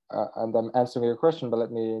you and I'm answering your question, but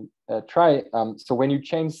let me try. So when you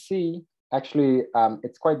change C, actually,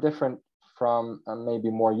 it's quite different from maybe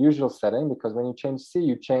more usual setting, because when you change C,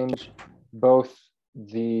 you change both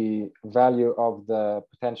the value of the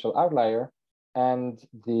potential outlier and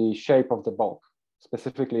the shape of the bulk,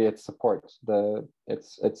 specifically its support,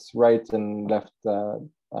 its right and left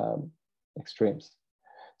extremes.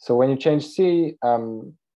 So when you change C,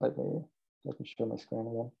 let me share my screen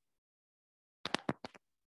again.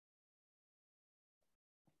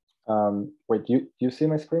 Wait, do you see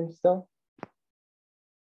my screen still?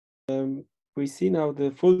 We see now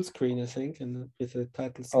the full screen, I think, and with the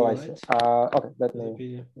title slide. Oh, I see. Okay, let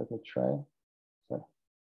me try. So,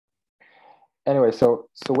 anyway, so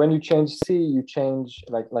when you change C, you change,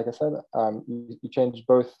 like I said, you change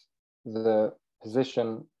both the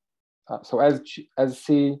position. So as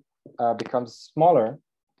C becomes smaller,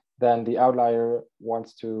 then the outlier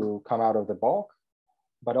wants to come out of the bulk,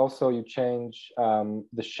 but also you change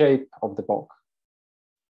the shape of the bulk.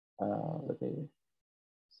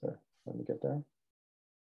 Let me get there.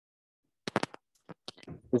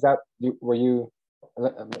 Is that were you?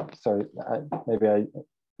 Sorry,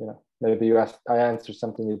 maybe you asked. I answered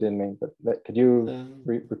something you didn't mean, but could you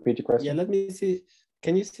repeat your question? Yeah, let me see.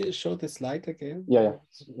 Can you show the slide again? Yeah.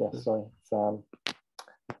 Sorry,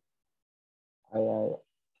 I'm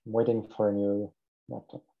waiting for a new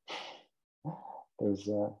laptop. There's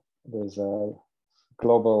a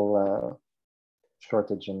global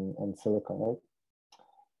shortage in silicon, right?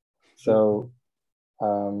 So,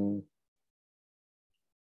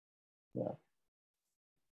 yeah,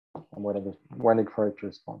 I'm waiting for it to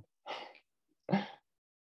respond.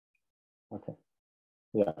 Okay,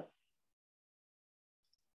 yeah.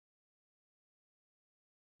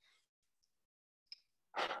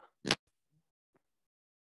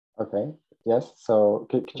 Okay. Yes. So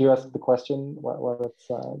could you ask the question? What it's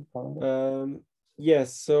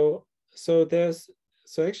Yes. So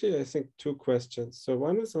actually, I think two questions. So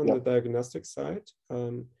one is on the diagnostic side.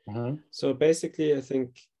 So basically, I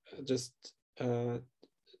think just to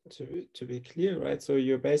be clear, right? So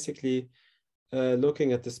you're basically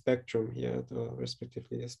looking at the spectrum here,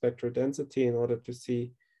 respectively, the spectral density, in order to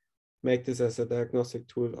make this as a diagnostic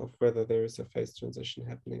tool of whether there is a phase transition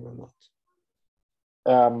happening or not.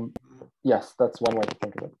 Yes, that's one way to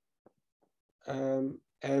think of it.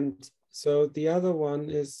 And so the other one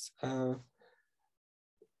is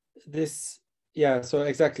this. Yeah. So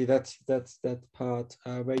exactly, that's that part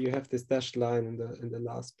where you have this dashed line in the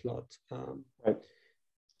last plot. Right.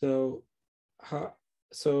 So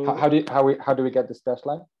how do we get this dashed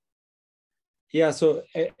line? Yeah, so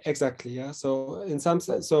exactly, yeah. So in some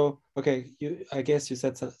sense, so okay, I guess you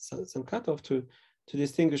said some cutoff to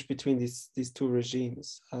distinguish between these two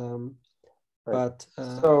regimes. But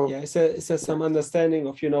so, yeah, is there some understanding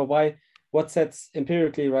of what sets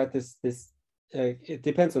empirically, right? This it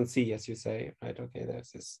depends on C, as you say, right? Okay,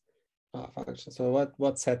 there's this function. So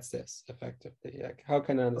what sets this effectively? Like, how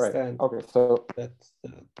can I understand? Right. Okay, so that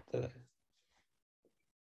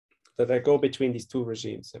I go between these two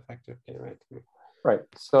regimes effectively, right? Right.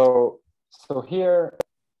 So here,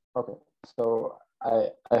 okay. So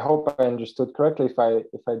I hope I understood correctly. If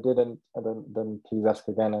I didn't, then please ask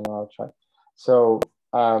again, and I'll try. So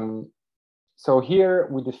so here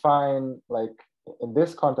we define, like in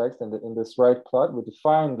this context, in this right plot, we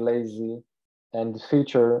define lazy and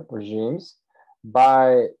feature regimes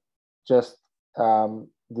by just the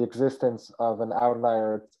existence of an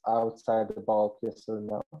outlier outside the bulk, yes or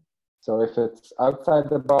no. So if it's outside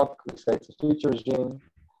the bulk, we say it's a feature regime,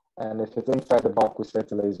 and if it's inside the bulk, we say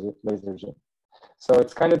it's a lazy regime. So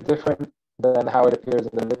it's kind of different than how it appears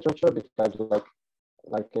in the literature, because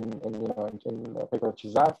like in the paper of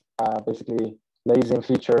Chizat, basically lazy and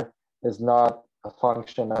feature is not a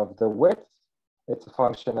function of the width; it's a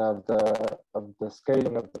function of the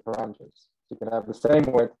scaling of the parameters. You can have the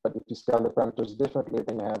same width, but if you scale the parameters differently,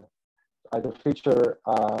 then you have either feature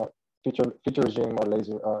regime or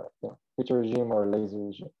lazy feature regime or lazy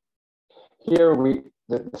regime. Here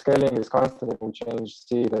the scaling is constant, and we change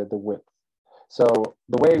the width. So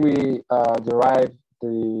the way we derive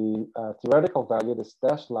the theoretical value, this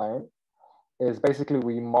dashed line, is basically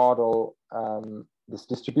we model this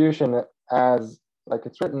distribution as, like,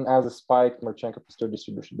 it's written as a spiked Marchenko-Pasteur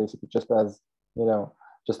distribution, basically just as a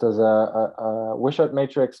Wishart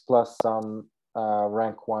matrix plus some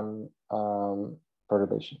rank 1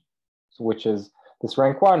 perturbation. So which is, this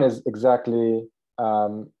rank 1 is exactly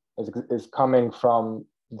is coming from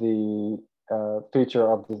the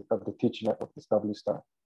feature of the teaching network, this W star.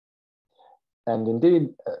 And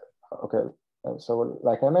indeed, okay, so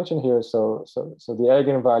like I mentioned here, so the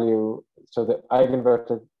eigenvalue, so the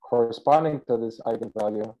eigenvector corresponding to this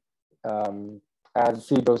eigenvalue, as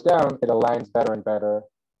C goes down, it aligns better and better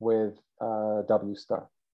with W star.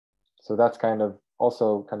 So that's kind of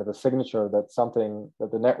also kind of a signature that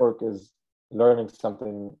the network is learning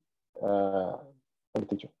something from the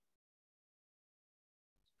teacher.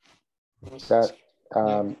 That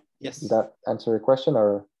yes. That answer your question,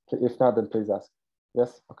 or if not, then please ask.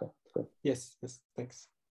 Yes. Okay. Good. Yes. Thanks.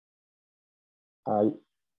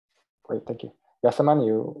 Great. Thank you. Yasaman,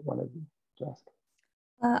 you wanted to ask?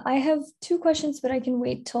 I have two questions, but I can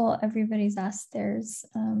wait till everybody's asked theirs.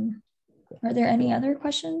 Are there any other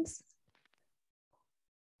questions?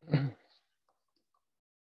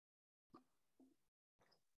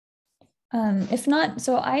 If not,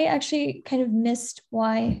 so I actually kind of missed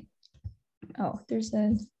why. Oh, there's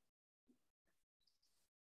a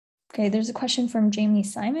question from Jamie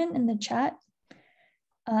Simon in the chat.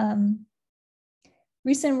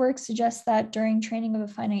 Recent work suggests that during training of a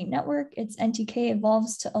finite network, its NTK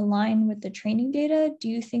evolves to align with the training data. Do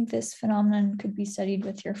you think this phenomenon could be studied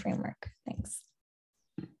with your framework? Thanks.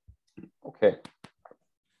 Okay.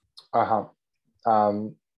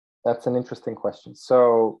 That's an interesting question.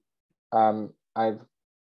 So I've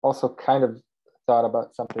also kind of thought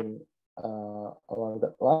about something along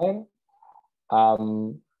that line.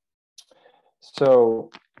 So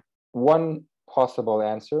one possible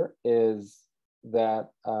answer is that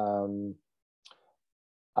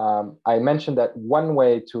I mentioned that one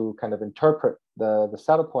way to kind of interpret the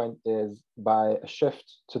saddle point is by a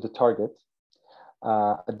shift to the target.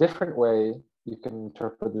 A different way you can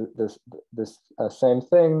interpret this same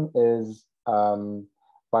thing is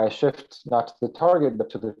by a shift not to the target, but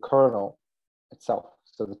to the kernel itself.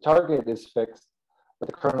 So the target is fixed, but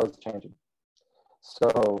the kernel is changing.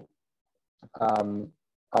 So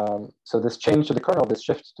so this change to the kernel, this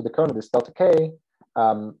shift to the kernel, this delta K,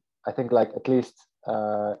 I think, like, at least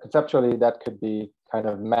conceptually that could be kind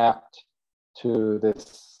of mapped to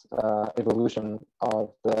this evolution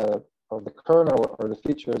of the kernel or the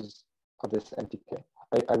features of this MTK.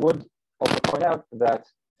 I would also point out that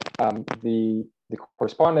the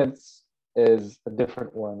correspondence is a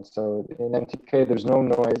different one. So in MTK, there's no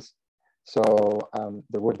noise. So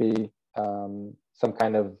there would be some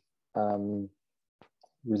kind of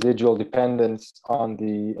residual dependence on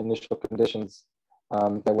the initial conditions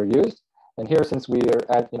that were used. And here, since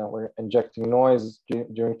we're injecting noise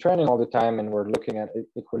during training all the time, and we're looking at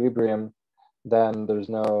equilibrium, then there's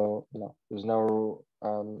no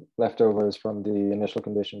leftovers from the initial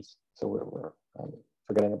conditions. So we're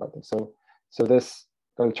forgetting about them. So this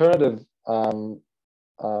alternative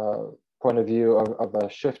point of view of a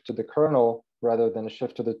shift to the kernel rather than a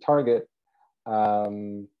shift to the target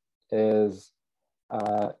is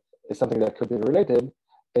something that could be related.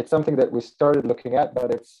 It's something that we started looking at,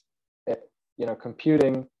 but it's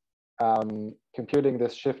computing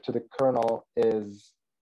this shift to the kernel is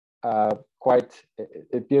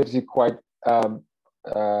it gives you quite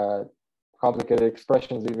complicated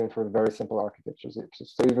expressions even for very simple architectures.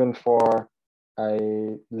 So even for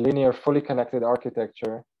a linear fully connected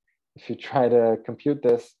architecture, if you try to compute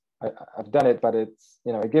this, I've done it, but it's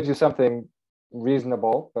it gives you something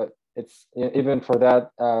reasonable, but it's even for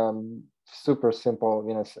that super simple,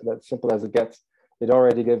 that simple as it gets, it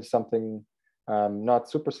already gives something not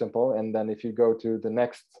super simple. And then if you go to the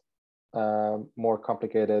next more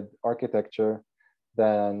complicated architecture,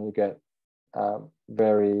 then you get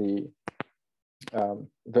very kind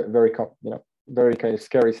of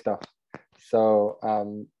scary stuff. So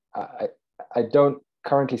I don't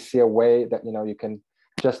currently see a way that you can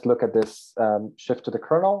just look at this shift to the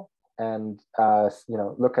kernel and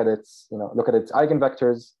look at its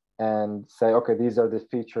eigenvectors and say, okay, these are the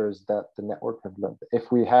features that the network have learned.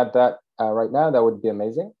 If we had that right now, that would be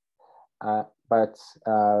amazing. But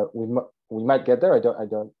we might get there. I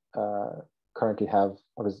don't currently have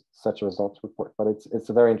such a results report, but it's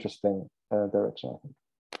a very interesting direction, I think.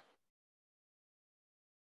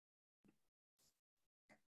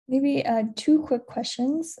 Maybe two quick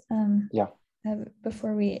questions.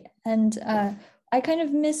 Before we end, I kind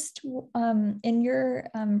of missed in your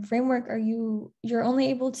framework. You're only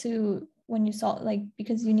able to, when you solve,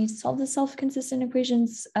 because you need to solve the self-consistent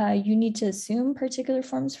equations, you need to assume particular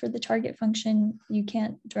forms for the target function. You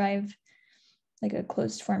can't derive a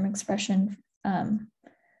closed form expression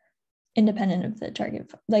independent of the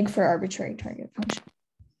target, for arbitrary target function.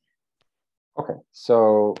 Okay,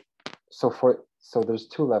 so there's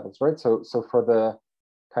two levels, right? So for the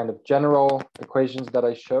kind of general equations that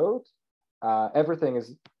I showed, everything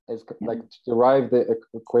is to derive the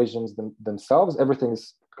equations themselves. Everything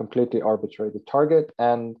is completely arbitrary. The target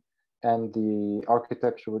and the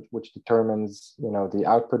architecture which determines the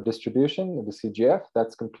output distribution, the CGF,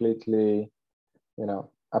 that's completely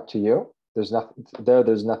up to you. There's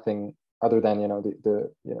nothing other than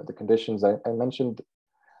the conditions I mentioned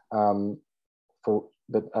for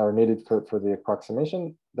that are needed for the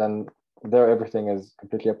approximation. Then everything is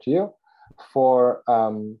completely up to you. For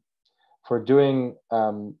doing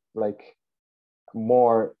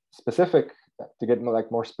more specific, to get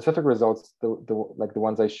more specific results, the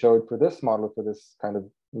ones I showed for this model, for this kind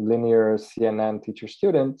of linear CNN teacher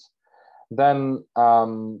student, then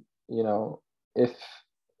if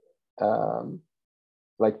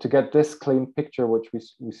to get this clean picture which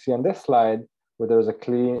we see on this slide, where there's a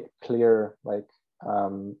clear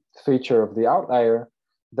feature of the outlier,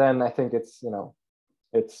 then I think it's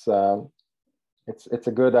a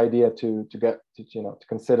good idea to get to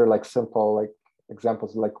consider simple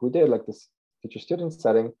examples like we did, like this teacher student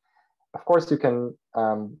setting. Of course, you can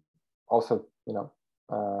also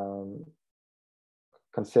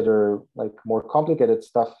consider more complicated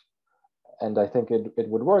stuff, and I think it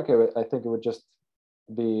would work. I think it would just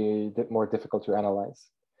be a bit more difficult to analyze.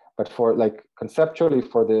 But for conceptually,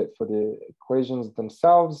 for the equations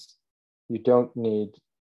themselves, you don't need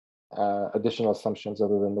additional assumptions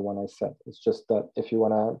other than the one I said. It's just that if you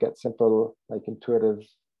want to get simple, intuitive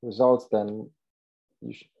results, then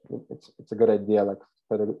it's a good idea,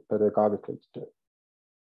 pedagogically, to do it.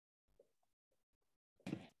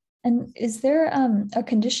 And is there a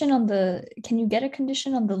condition on can you get a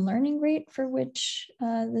condition on the learning rate for which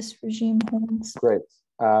this regime holds? Great.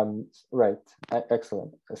 Right.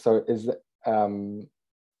 Excellent. So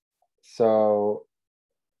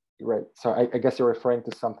right. So I guess you're referring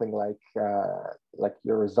to something like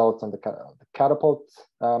your results on the catapult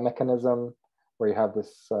mechanism, where you have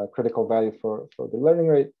this critical value for the learning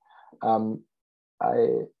rate. I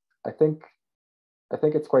think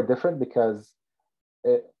it's quite different, because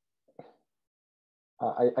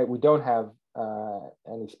we don't have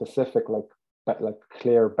any specific like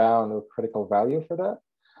clear bound or critical value for that.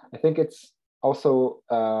 I think it's also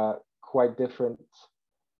quite different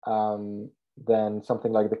than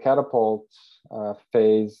something like the catapult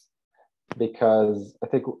phase, because I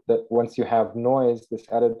think that once you have noise, this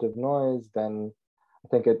additive noise, then I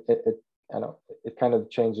think it kind of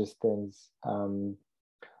changes things.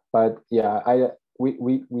 But yeah,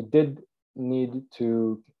 we did need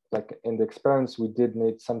to, like in the experiments, we did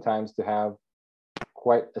need sometimes to have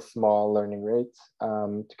quite a small learning rate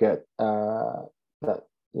to get that,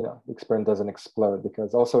 you know, the experiment doesn't explode,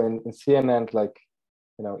 because also in CNN, like,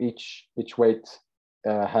 you know, each weight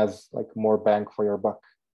has like more bang for your buck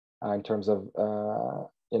in terms of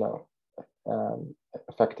you know,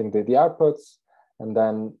 affecting the outputs, and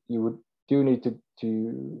then you do need to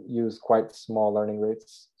use quite small learning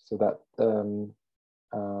rates so that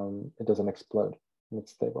it doesn't explode and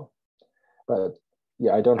it's stable. But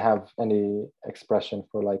yeah, I don't have any expression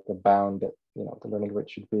for like a bound that, you know, the learning rate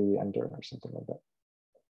should be under or something like that.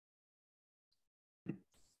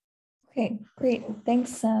 Okay, great.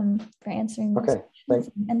 Thanks for answering those questions.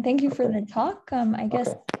 And thank you for the talk. I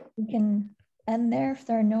guess we can end there if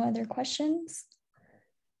there are no other questions.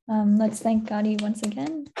 Let's thank Gadi once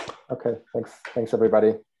again. Okay, thanks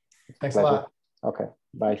everybody. Thanks a lot. Okay,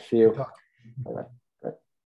 bye, see you. Bye-bye.